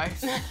my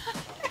wife.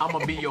 I'm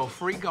gonna be your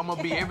freak. I'm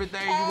gonna be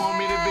everything you want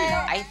me to be.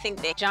 I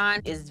think that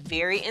John is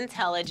very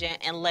intelligent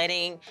and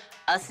letting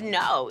us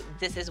know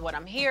this is what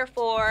I'm here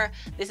for,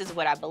 this is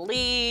what I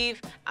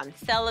believe, I'm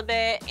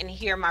celibate, and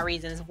here are my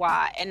reasons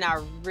why. And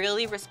I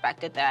really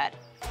respected that.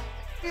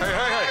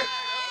 Hey.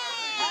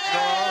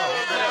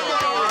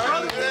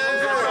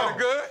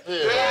 Good?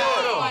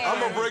 Yeah. I'm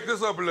gonna break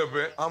this up a little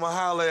bit. I'm gonna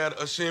holler at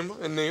Ashima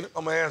and Nina.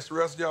 I'm gonna ask the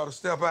rest of y'all to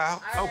step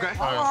out. Okay.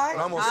 All right.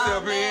 And I'm gonna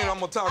step in. I'm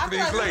gonna talk to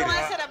these ladies.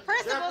 to the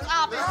principal's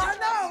office. I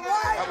know,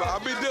 right? I'll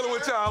be dealing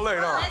with y'all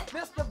later on.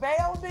 Mr.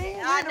 Bell being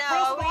in I the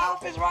know. principal's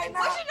office right now.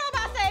 What you know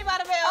about Saved by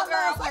the Bell,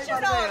 girl? What you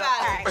know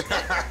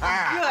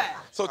about it? Good.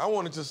 So I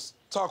want to just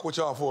talk with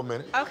y'all for a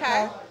minute.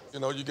 Okay. You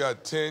know, you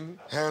got 10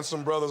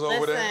 handsome brothers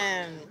over there.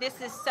 Listen,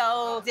 this is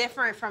so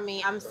different from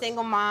me. I'm a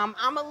single mom.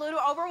 I'm a little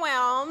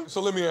overwhelmed.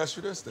 So let me ask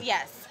you this then.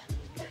 Yes,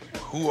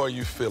 Who are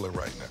you feeling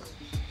right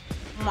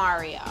now?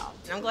 Mario.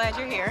 I'm glad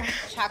you're here.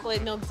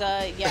 Chocolate milk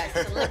dud, yes,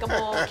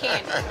 lickable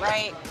candy,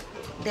 right?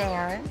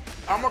 Darren.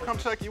 I'm gonna come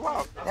check you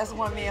out. That's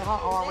one me and her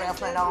arm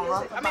wrestling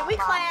over. I mean, we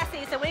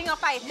classy, so we ain't gonna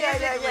fight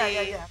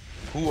physically. Yeah.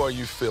 Who are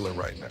you feeling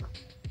right now?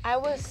 I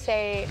would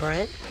say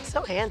Brent,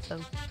 so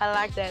handsome. I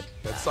like that.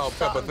 That salt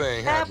pepper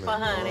thing happening.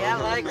 Pepper, honey, I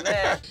like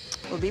that.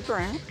 Would be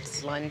Brent.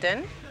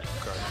 London,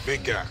 Okay,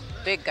 big guy.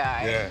 big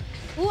guy. Yeah.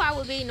 Who I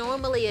would be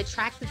normally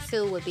attracted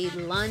to would be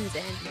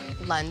London.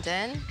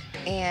 London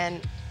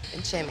and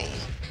Jimmy.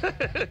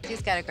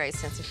 He's got a great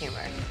sense of humor.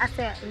 I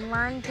said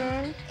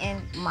London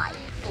and Mike.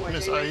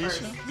 Miss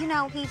Aisha. You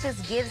know, he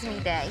just gives me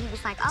that. He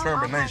was like, oh,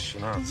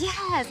 Determination, okay. huh?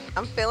 Yes.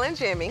 I'm feeling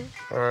Jimmy.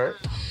 All right.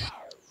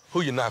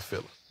 Who you not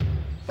feeling?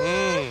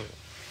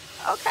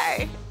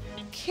 Okay.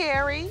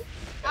 Carrie.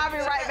 I'll be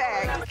right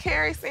back.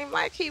 Carrie seemed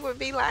like he would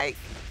be like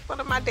one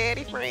of my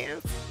daddy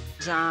friends.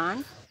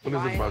 John. What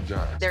is it about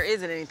John? There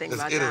isn't anything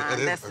about It is- John. it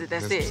is-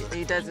 That's it.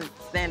 He doesn't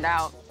stand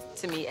out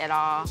to me at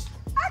all.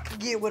 I could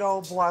get with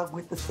old boy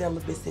with the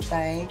celibacy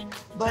thing,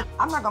 but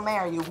I'm not gonna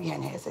marry you if we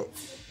hadn't had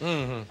sex.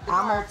 I'm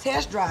gonna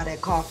test drive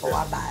that car before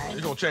I buy it.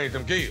 You gonna change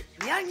them gears.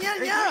 Yeah.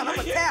 I'm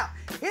gonna tap.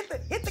 Hit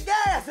the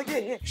gas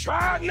again.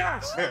 Try it now.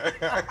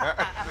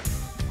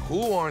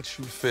 Who aren't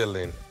you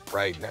feeling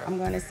right now? I'm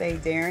gonna say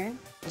Darren.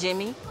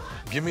 Jimmy.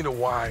 Give me the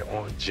why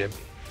on Jimmy.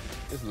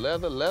 It's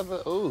leather,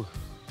 ooh,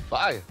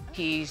 fire.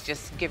 He's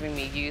just giving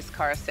me used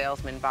car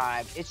salesman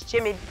vibes. It's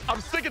Jimmy. I'm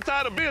sick and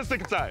tired of being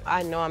sick and tired.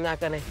 I know I'm not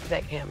gonna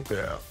vex him.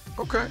 Yeah.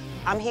 Okay.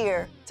 I'm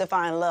here to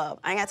find love.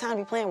 I ain't got time to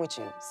be playing with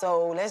you.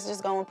 So let's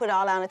just go and put it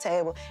all on the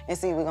table and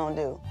see what we're gonna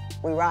do.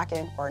 We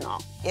rocking or no?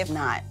 If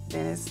not,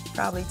 then it's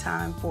probably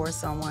time for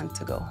someone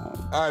to go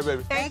home. All right,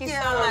 baby. Thank you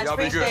so much. Y'all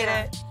be good. Appreciate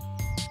it.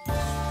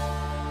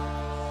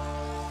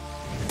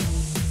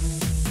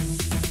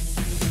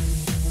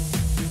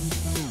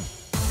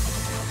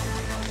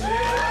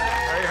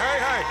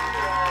 Hey.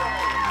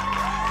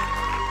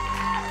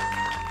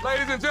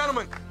 Ladies and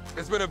gentlemen,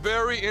 it's been a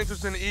very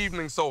interesting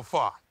evening so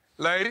far.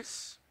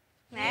 Ladies,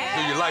 do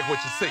you like what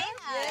you see?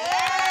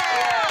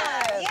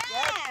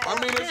 I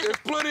mean, there's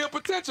plenty of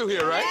potential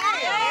here, right?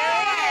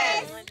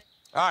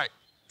 All right,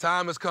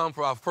 time has come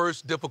for our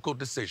first difficult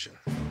decision.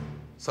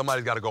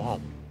 Somebody's got to go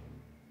home.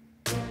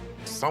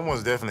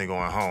 Someone's definitely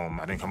going home.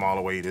 I didn't come all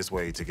the way this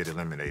way to get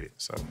eliminated,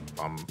 so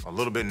I'm a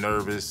little bit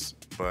nervous,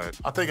 but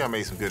I think I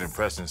made some good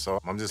impressions, so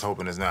I'm just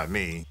hoping it's not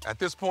me. At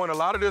this point, a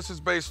lot of this is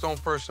based on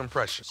first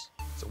impressions.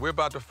 So we're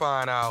about to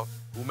find out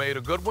who made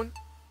a good one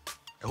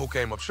and who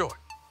came up short.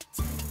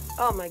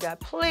 Oh my God,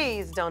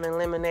 please don't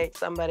eliminate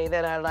somebody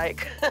that I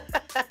like.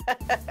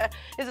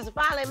 This is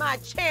finally my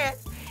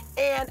chance,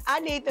 and I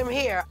need them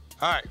here.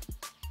 All right,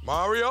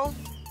 Mario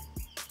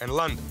and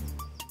London,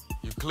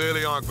 you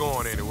clearly aren't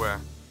going anywhere.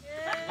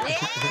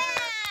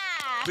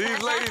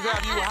 These ladies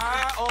have you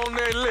high on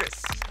their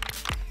list.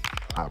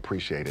 I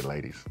appreciate it,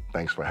 ladies.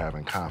 Thanks for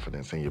having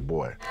confidence in your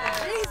boy.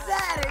 She's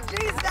at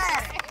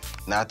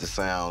it. Not to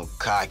sound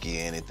cocky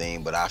or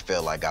anything, but I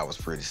felt like I was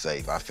pretty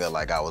safe. I felt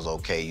like I was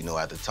okay, you know,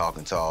 after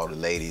talking to all the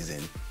ladies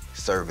and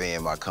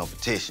surveying my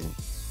competition.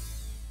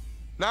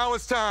 Now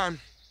it's time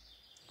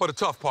for the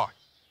tough part.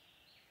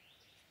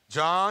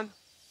 John,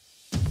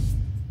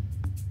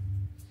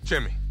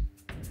 Jimmy,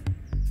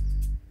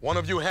 one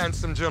of you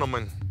handsome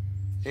gentlemen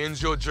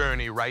ends your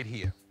journey right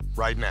here,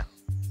 right now.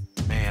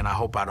 Man, I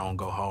hope I don't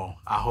go home.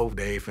 I hope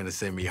they ain't finna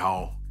send me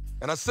home.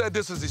 And I said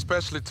this is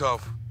especially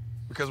tough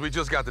because we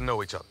just got to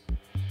know each other.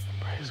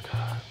 Praise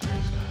God.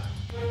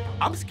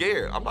 I'm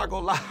scared. I'm not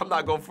gonna lie. I'm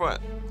not gonna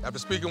front. After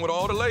speaking with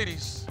all the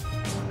ladies,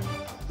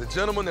 the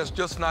gentleman that's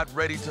just not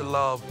ready to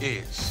love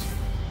is...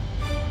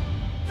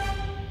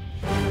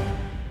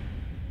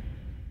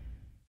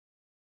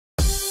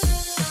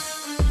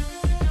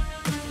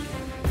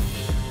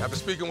 After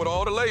speaking with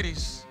all the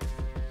ladies,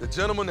 the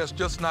gentleman that's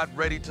just not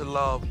ready to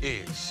love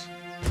is...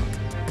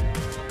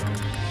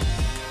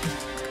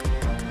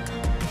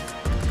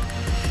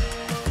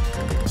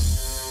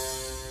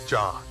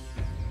 John.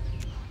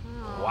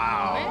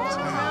 Wow.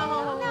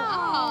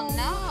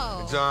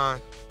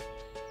 John,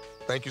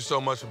 thank you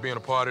so much for being a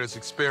part of this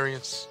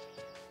experience.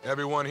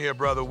 Everyone here,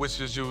 brother,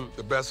 wishes you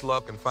the best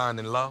luck in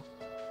finding love.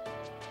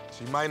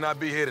 She might not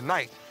be here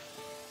tonight.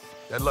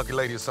 That lucky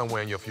lady is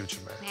somewhere in your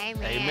future, man.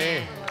 Amen.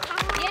 Amen.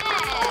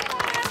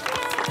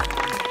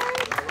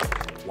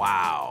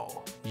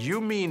 Wow.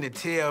 You mean to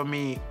tell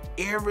me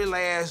every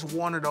last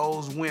one of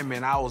those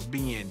women I was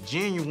being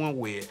genuine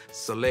with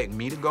select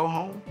me to go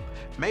home?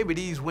 Maybe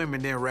these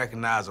women didn't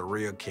recognize a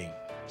real king.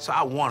 So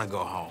I want to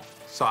go home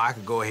so I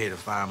could go ahead and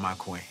find my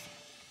queen.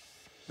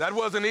 That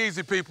wasn't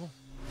easy, people.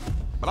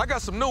 But I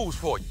got some news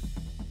for you.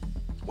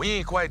 We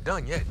ain't quite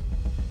done yet.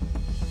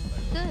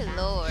 Good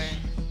Lord.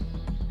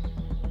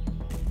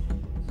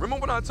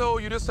 Remember when I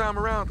told you this time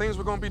around things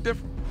were gonna be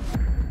different?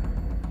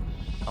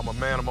 I'm a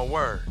man of my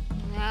word.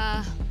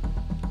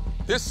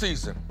 This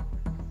season,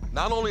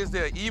 not only is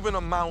there an even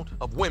amount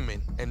of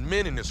women and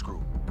men in this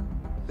group,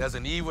 there's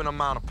an even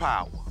amount of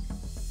power.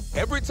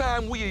 Every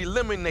time we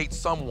eliminate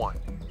someone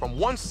from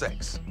one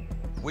sex,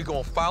 we're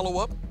gonna follow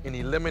up and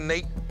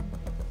eliminate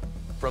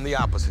from the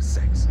opposite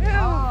sex.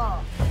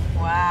 Oh,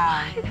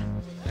 wow.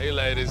 Hey,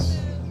 ladies.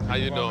 How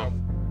you doing?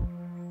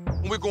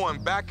 We're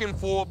going back and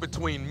forth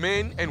between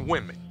men and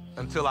women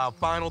until our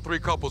final 3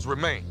 couples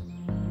remain.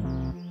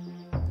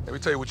 Let me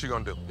tell you what you're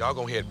gonna do. Y'all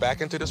gonna head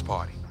back into this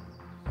party.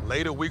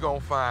 Later, we're gonna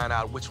find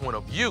out which one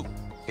of you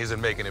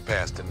isn't making it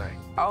past tonight.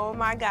 Oh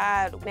my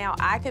God, now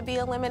I could be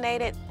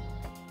eliminated.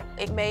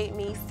 It made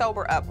me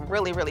sober up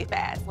really, really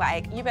fast.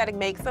 Like, you better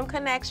make some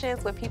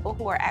connections with people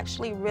who are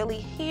actually really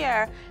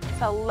here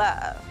to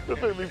love.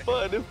 This made me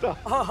fun this time.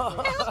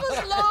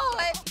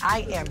 Lord.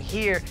 I am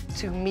here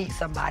to meet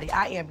somebody.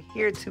 I am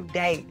here to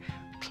date.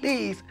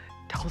 Please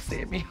don't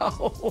send me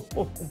home.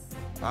 All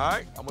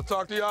right, I'm gonna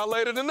talk to y'all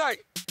later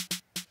tonight.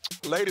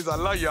 Ladies, I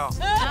love y'all.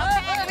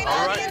 Okay, we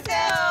All love right. you too.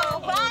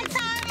 Bye,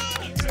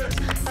 Tommy.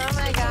 Oh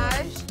my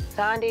gosh.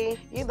 Tondi,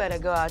 you better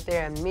go out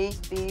there and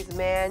meet these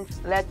men.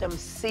 Let them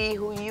see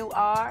who you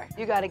are.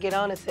 You gotta get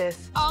on it,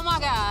 sis. Oh my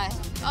God.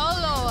 Oh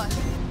Lord.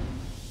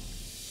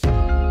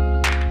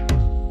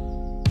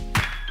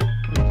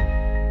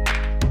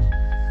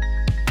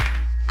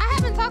 I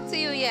haven't talked to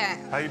you yet.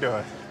 How you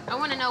doing? I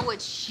want to know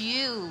what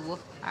you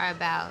are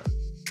about.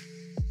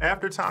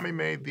 After Tommy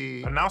made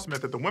the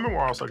announcement that the women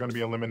were also going to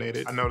be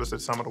eliminated, I noticed that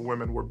some of the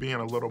women were being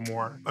a little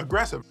more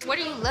aggressive. What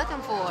are you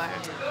looking for?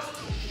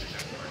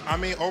 I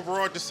mean,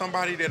 overall, just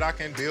somebody that I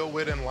can deal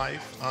with in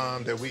life,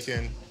 that we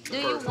can... Do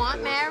you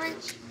want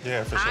marriage?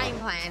 Yeah, for sure. I'm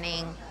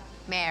planning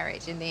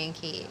marriage and then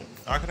kids.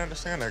 I can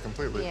understand that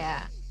completely.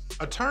 Yeah.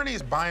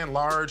 Attorneys, by and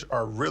large,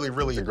 are really,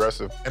 really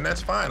aggressive. And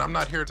that's fine. I'm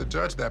not here to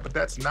judge that, but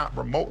that's not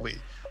remotely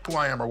who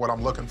I am or what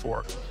I'm looking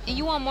for. And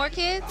you want more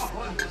kids?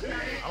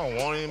 I don't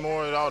want any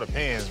more. It all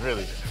depends,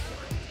 really.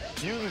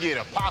 You can get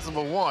a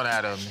possible one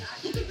out of me.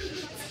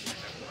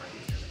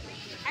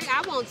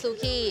 I want 2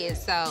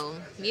 kids, so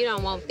you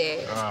don't want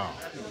that. Oh.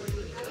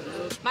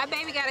 My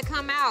baby gotta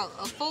come out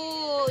a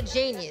full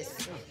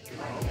genius.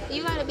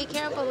 You gotta be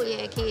careful who you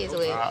have kids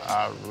with.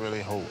 I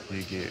really hope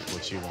you get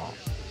what you want.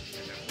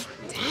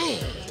 Dang.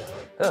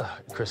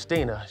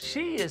 Christina,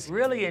 she is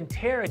really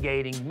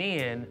interrogating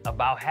men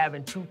about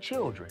having 2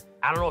 children.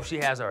 I don't know if she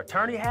has her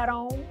attorney hat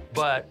on,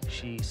 but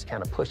she's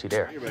kind of pushy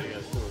there.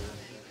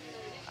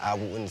 I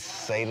wouldn't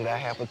say that I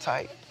have a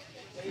type,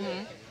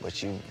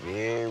 but you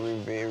very,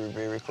 very,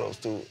 very close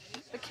to it.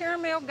 The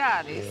caramel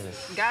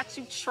goddess got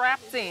you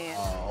trapped in.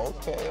 Oh,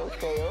 okay.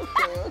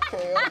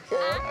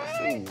 I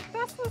see you.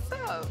 That's what's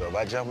up. So if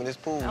I jump in this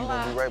pool, you're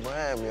gonna be right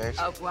behind me, ain't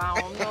you? Well,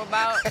 I don't know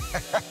about...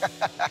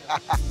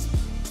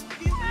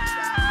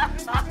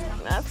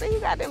 I see you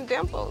got them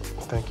dimples.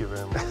 Thank you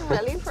very much.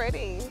 Really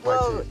pretty.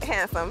 Well,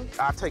 handsome.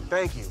 I'll take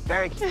thank you.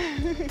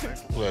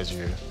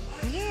 Pleasure.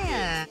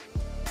 Yeah.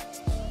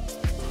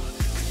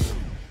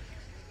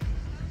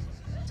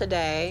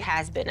 Today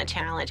has been a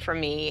challenge for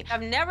me.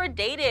 I've never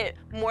dated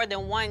more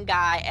than one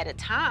guy at a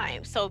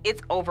time, so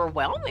it's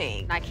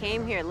overwhelming. I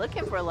came here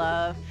looking for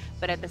love,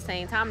 but at the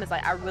same time, it's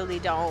like I really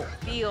don't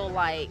feel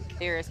like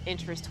there's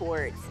interest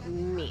towards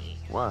me.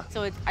 Why?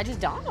 So I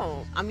just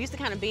don't. I'm used to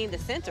kind of being the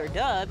center.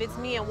 Duh, if it's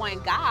me and one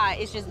guy,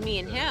 it's just me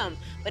and him,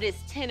 but it's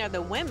 10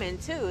 other women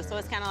too, so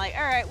it's kind of like,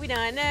 all right, we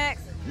done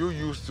next. You're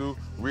used to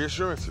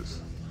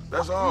reassurances.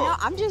 That's all. No,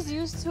 I'm just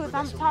used to if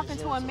I'm talking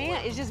to a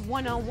man, it's just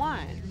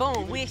one-on-one.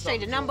 Boom, we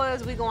exchanging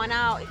numbers, we going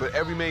out. But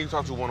every man you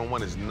talk to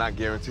one-on-one is not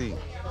guaranteed.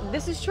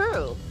 This is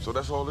true. So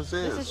that's all this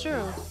is. This is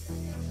true.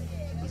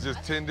 It's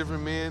just 10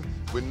 different men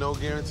with no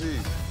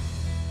guarantees.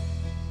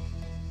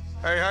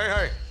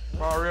 Hey.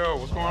 Mario,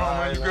 what's going on,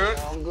 man? You good?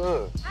 I'm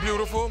good.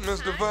 Beautiful,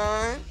 Miss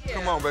Divine.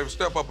 Come on, baby,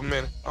 step up a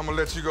minute. I'm gonna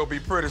let you go be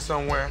pretty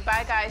somewhere.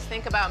 Bye, guys.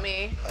 Think about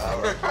me.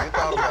 All right, we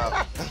thought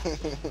about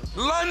it.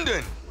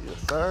 London!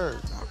 Yes,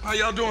 sir. How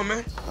y'all doing,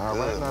 man? All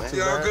right, not too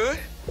Y'all bad. good?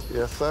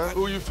 Yes, sir.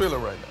 Who you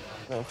feeling right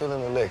now? I'm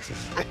feeling Alexis.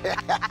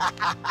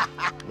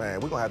 Man,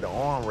 we're gonna have to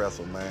arm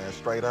wrestle, man,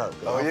 straight up.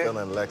 Oh, I'm yeah?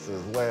 feeling Alexis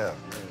as well.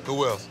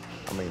 Who else?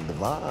 I mean,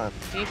 Devon.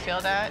 Do you feel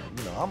that?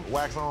 You know, I'm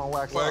wax on,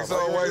 wax Wax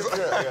off. on, wax off.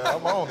 Yeah,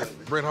 I'm on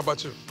it. Brent, how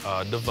about you?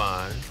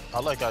 Divine. I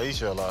like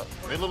Aisha a lot.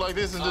 They look like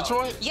this in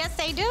Detroit? Yes,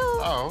 they do.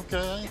 Oh,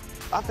 okay.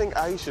 I think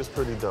Aisha's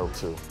pretty dope,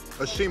 too.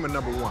 Ashima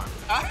 #1.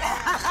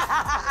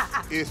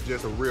 It's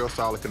just a real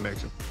solid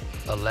connection.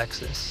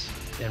 Alexis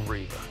and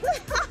Reva.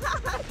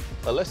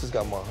 Alexis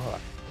got my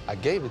heart. I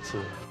gave it to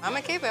her. I'm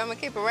gonna keep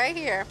it right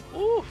here.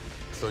 Ooh.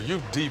 So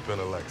you deep in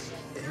Alexis.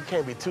 You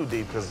can't be too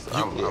deep, because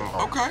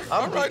Okay,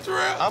 all right,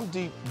 Terrell. I'm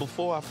deep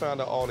before I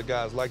found out all the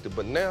guys liked it,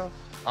 but now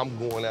I'm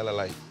going at it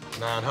like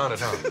 900,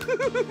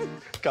 huh?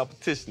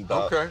 competition,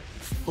 dog. Okay.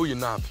 Who you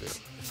not feeling?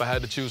 If I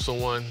had to choose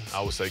someone,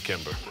 I would say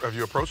Kimber. Have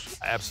you approached her?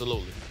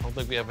 Absolutely. I don't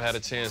think we ever had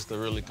a chance to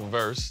really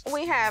converse.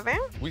 We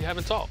haven't. We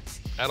haven't talked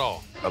at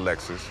all.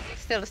 Alexis.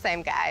 Still the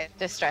same guy,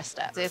 just dressed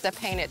up. It's a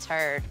painted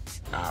turd.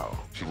 Oh,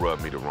 she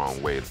rubbed me the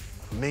wrong way.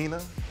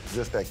 Nina,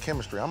 just that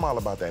chemistry. I'm all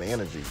about that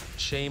energy.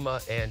 Shima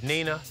and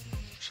Nina.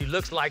 She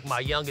looks like my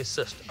youngest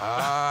sister.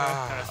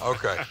 Ah,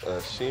 okay.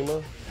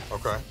 Shima.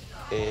 Okay.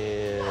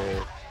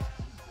 And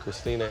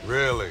Christina.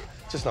 Really?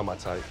 Just not my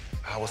type.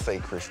 I would say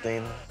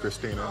Christina.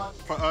 Christina.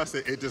 For us,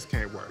 it just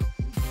can't work.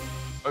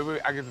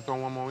 Wait, I get to throw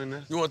one more in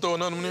there? You want to throw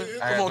another one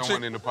in? I Come on, throw chick.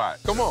 one in the pot.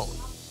 Come on.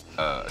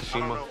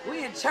 Shima.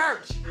 We in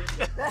church.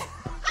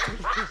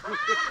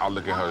 I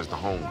look at her as the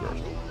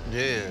homegirl.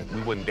 Yeah.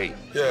 We wouldn't date.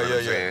 Yeah, You know what yeah,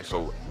 I'm saying?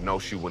 So, no,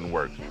 she wouldn't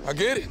work. I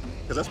get it.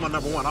 Because that's my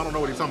 #1. I don't know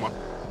what he's talking about.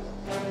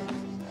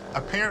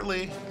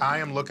 Apparently, I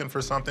am looking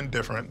for something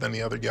different than the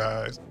other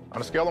guys.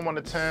 On a scale of 1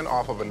 to 10,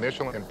 off of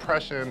initial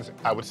impressions,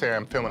 I would say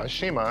I'm feeling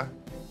Ashima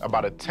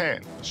about a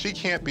 10. She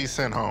can't be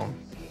sent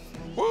home.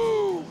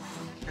 Woo!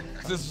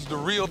 This is the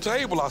real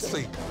table I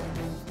see.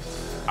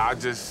 I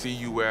just see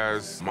you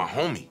as my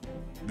homie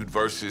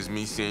versus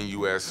me seeing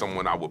you as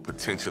someone I would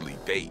potentially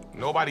date.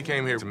 Nobody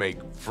came here to make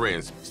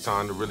friends. It's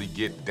time to really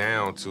get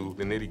down to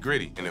the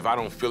nitty-gritty. And if I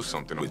don't feel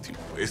something with you,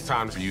 it's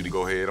time for you to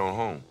go ahead on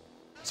home.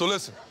 So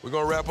listen, we're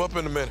gonna wrap up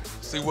in a minute.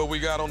 See what we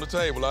got on the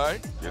table, all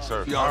right? Yes,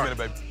 sir. See y'all in a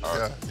minute, baby. All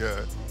right.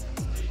 Yeah.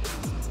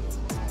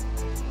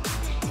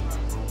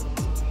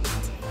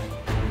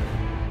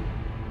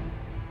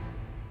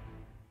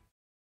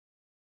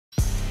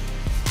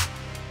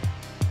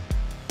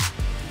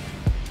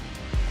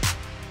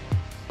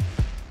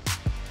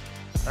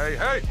 Hey,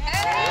 hey.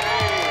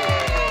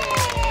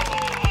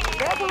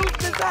 That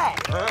boost is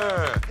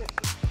that.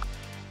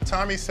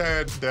 Tommy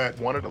said that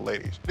one of the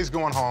ladies is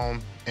going home,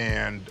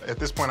 and at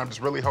this point, I'm just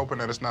really hoping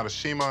that it's not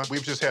Ashima.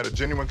 We've just had a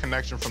genuine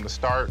connection from the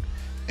start,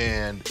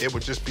 and it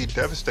would just be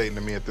devastating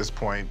to me at this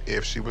point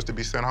if she was to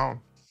be sent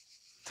home.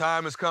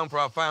 Time has come for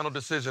our final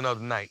decision of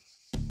the night.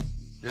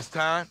 This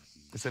time,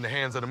 it's in the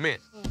hands of the men.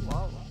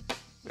 Whoa.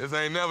 This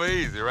ain't never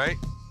easy, right?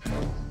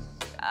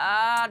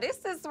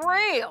 This is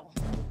real.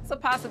 It's a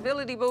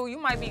possibility, boo. You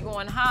might be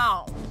going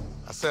home.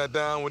 I sat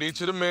down with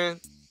each of the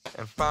men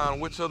and found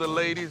which of the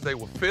ladies they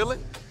were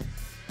feeling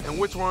and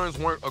which ones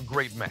weren't a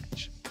great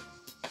match.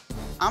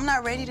 I'm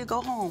not ready to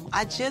go home.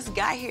 I just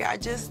got here. I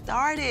just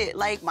started.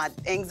 Like, my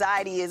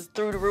anxiety is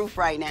through the roof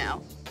right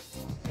now.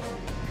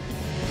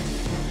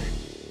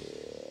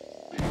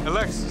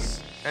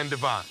 Alexis and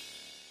Devon,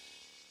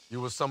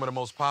 you were some of the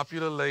most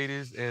popular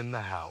ladies in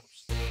the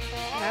house.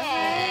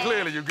 Okay.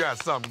 Clearly, you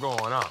got something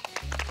going on.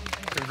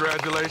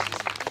 Congratulations.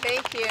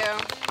 Thank you.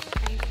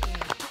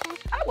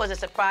 I wasn't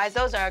surprised.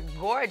 Those are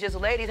gorgeous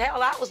ladies.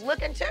 Hell, I was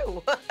looking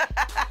too.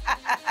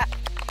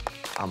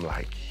 I'm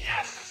like,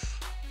 yes.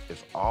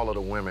 It's all of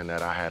the women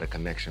that I had a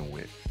connection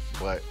with.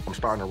 But I'm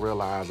starting to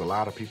realize a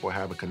lot of people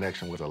have a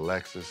connection with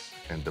Alexis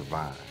and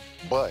Devine.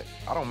 But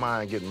I don't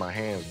mind getting my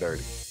hands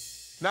dirty.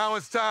 Now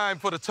it's time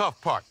for the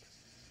tough part.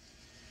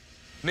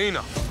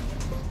 Nina,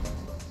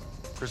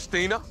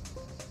 Christina,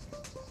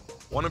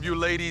 one of you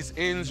ladies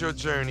ends your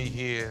journey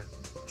here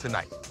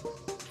tonight.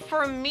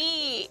 For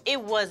me,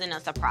 it wasn't a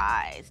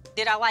surprise.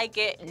 Did I like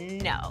it?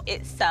 No.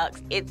 It sucks.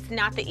 It's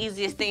not the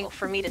easiest thing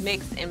for me to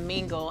mix and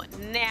mingle.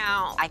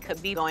 Now, I could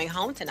be going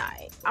home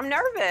tonight. I'm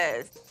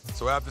nervous.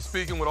 So after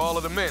speaking with all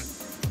of the men,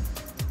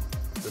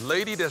 the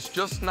lady that's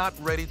just not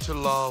ready to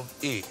love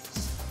is...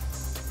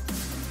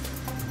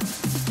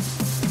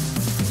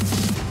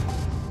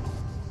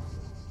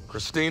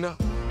 Christina,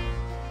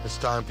 it's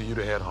time for you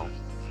to head home.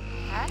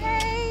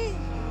 Hey,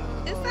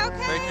 it's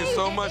okay. Thank you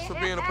so much for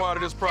being a part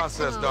of this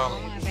process,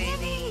 darling. Oh,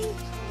 baby.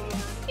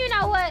 You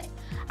know what?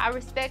 I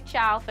respect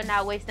y'all for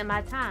not wasting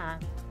my time.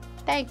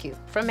 Thank you,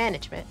 from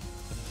management.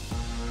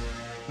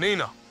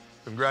 Nina,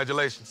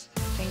 congratulations.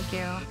 Thank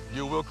you.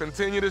 You will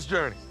continue this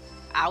journey.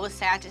 I was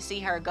sad to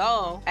see her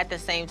go. At the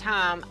same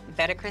time,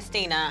 better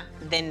Christina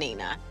than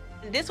Nina.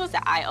 This was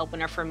an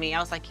eye-opener for me. I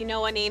was like, you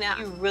know what, Nina?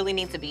 You really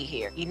need to be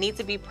here. You need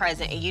to be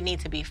present, and you need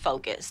to be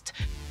focused.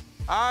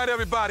 All right,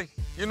 everybody,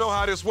 you know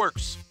how this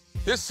works.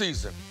 This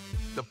season,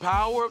 the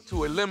power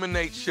to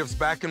eliminate shifts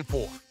back and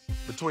forth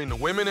between the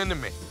women and the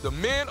men. The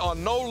men are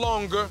no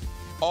longer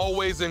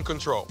always in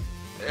control.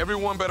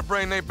 Everyone better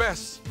bring their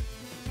best,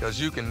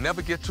 because you can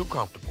never get too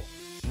comfortable.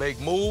 Make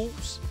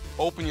moves,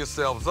 open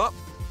yourselves up,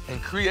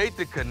 and create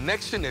the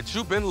connection that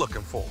you've been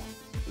looking for.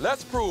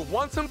 Let's prove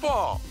once and for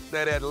all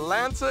that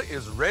Atlanta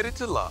is ready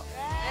to love.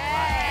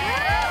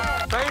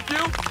 Thank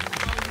you.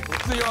 We'll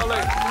see y'all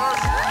later.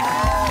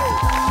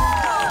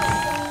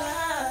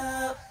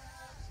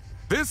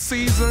 This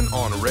season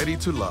on Ready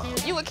to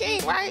Love. You a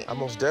king, right? I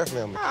most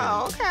definitely am a king.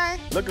 Oh, okay.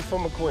 Looking for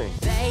my queen.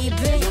 Baby,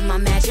 you're my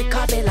magic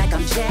carpet like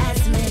I'm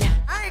Jasmine.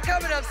 I ain't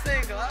coming up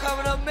single. I'm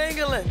coming up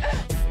mingling.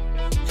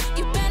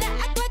 You better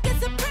act like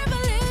it's a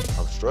privilege.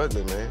 I'm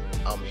struggling, man.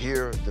 I'm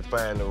here to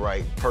find the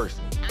right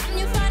person. I'm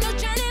your final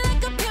journey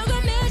like a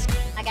pilgrimage.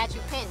 I got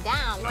you pinned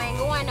down. You ain't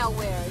going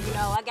nowhere. You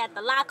know, I got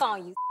the lock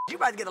on you. You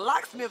about to get a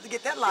locksmith to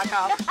get that lock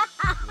off.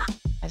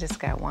 I just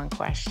got one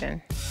question.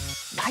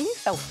 Why you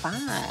so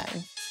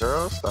fine?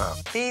 Girl, stop.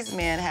 These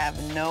men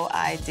have no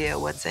idea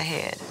what's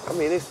ahead. I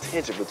mean, this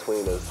tension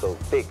between us so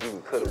thick, you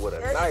can cut it with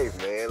a knife,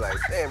 man. Like,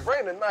 damn,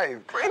 bring the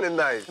knife, bring the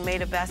knife. May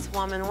the best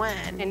woman win.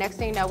 And next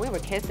thing you know, we were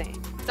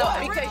kissing. So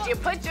because you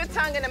put your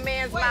tongue in a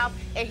man's mouth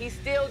and he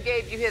still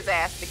gave you his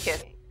ass to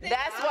kiss.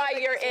 That's why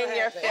you're in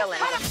your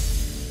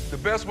feelings. The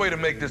best way to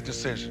make this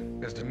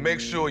decision is to make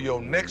sure your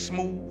next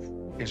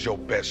move is your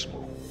best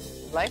move.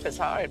 Life is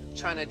hard,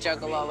 trying to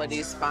juggle all of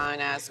these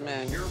fine-ass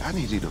men. I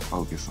need you to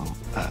focus on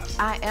us.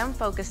 I am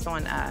focused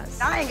on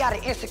us. I ain't got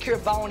an insecure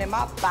bone in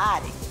my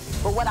body.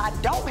 But what I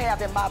don't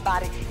have in my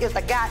body is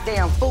a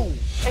goddamn fool.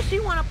 If she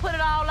want to put it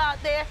all out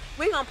there,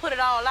 we gonna put it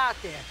all out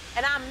there.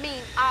 And I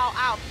mean all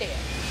out there.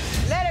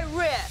 Let it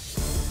rip.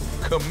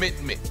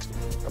 Commitment.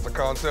 That's a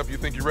concept you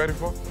think you're ready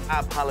for?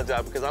 I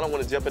apologize because I don't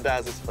want to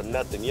jeopardize this for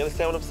nothing. You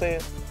understand what I'm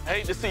saying? I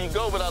hate to see you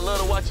go, but I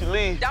love to watch you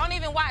leave. Don't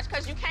even watch,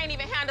 because you can't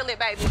even handle it,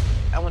 baby.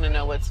 I want to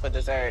know what's for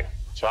dessert.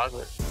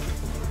 Chocolate.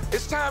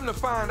 It's time to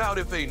find out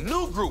if a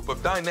new group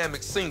of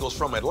dynamic singles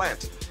from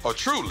Atlanta are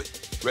truly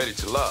ready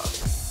to love.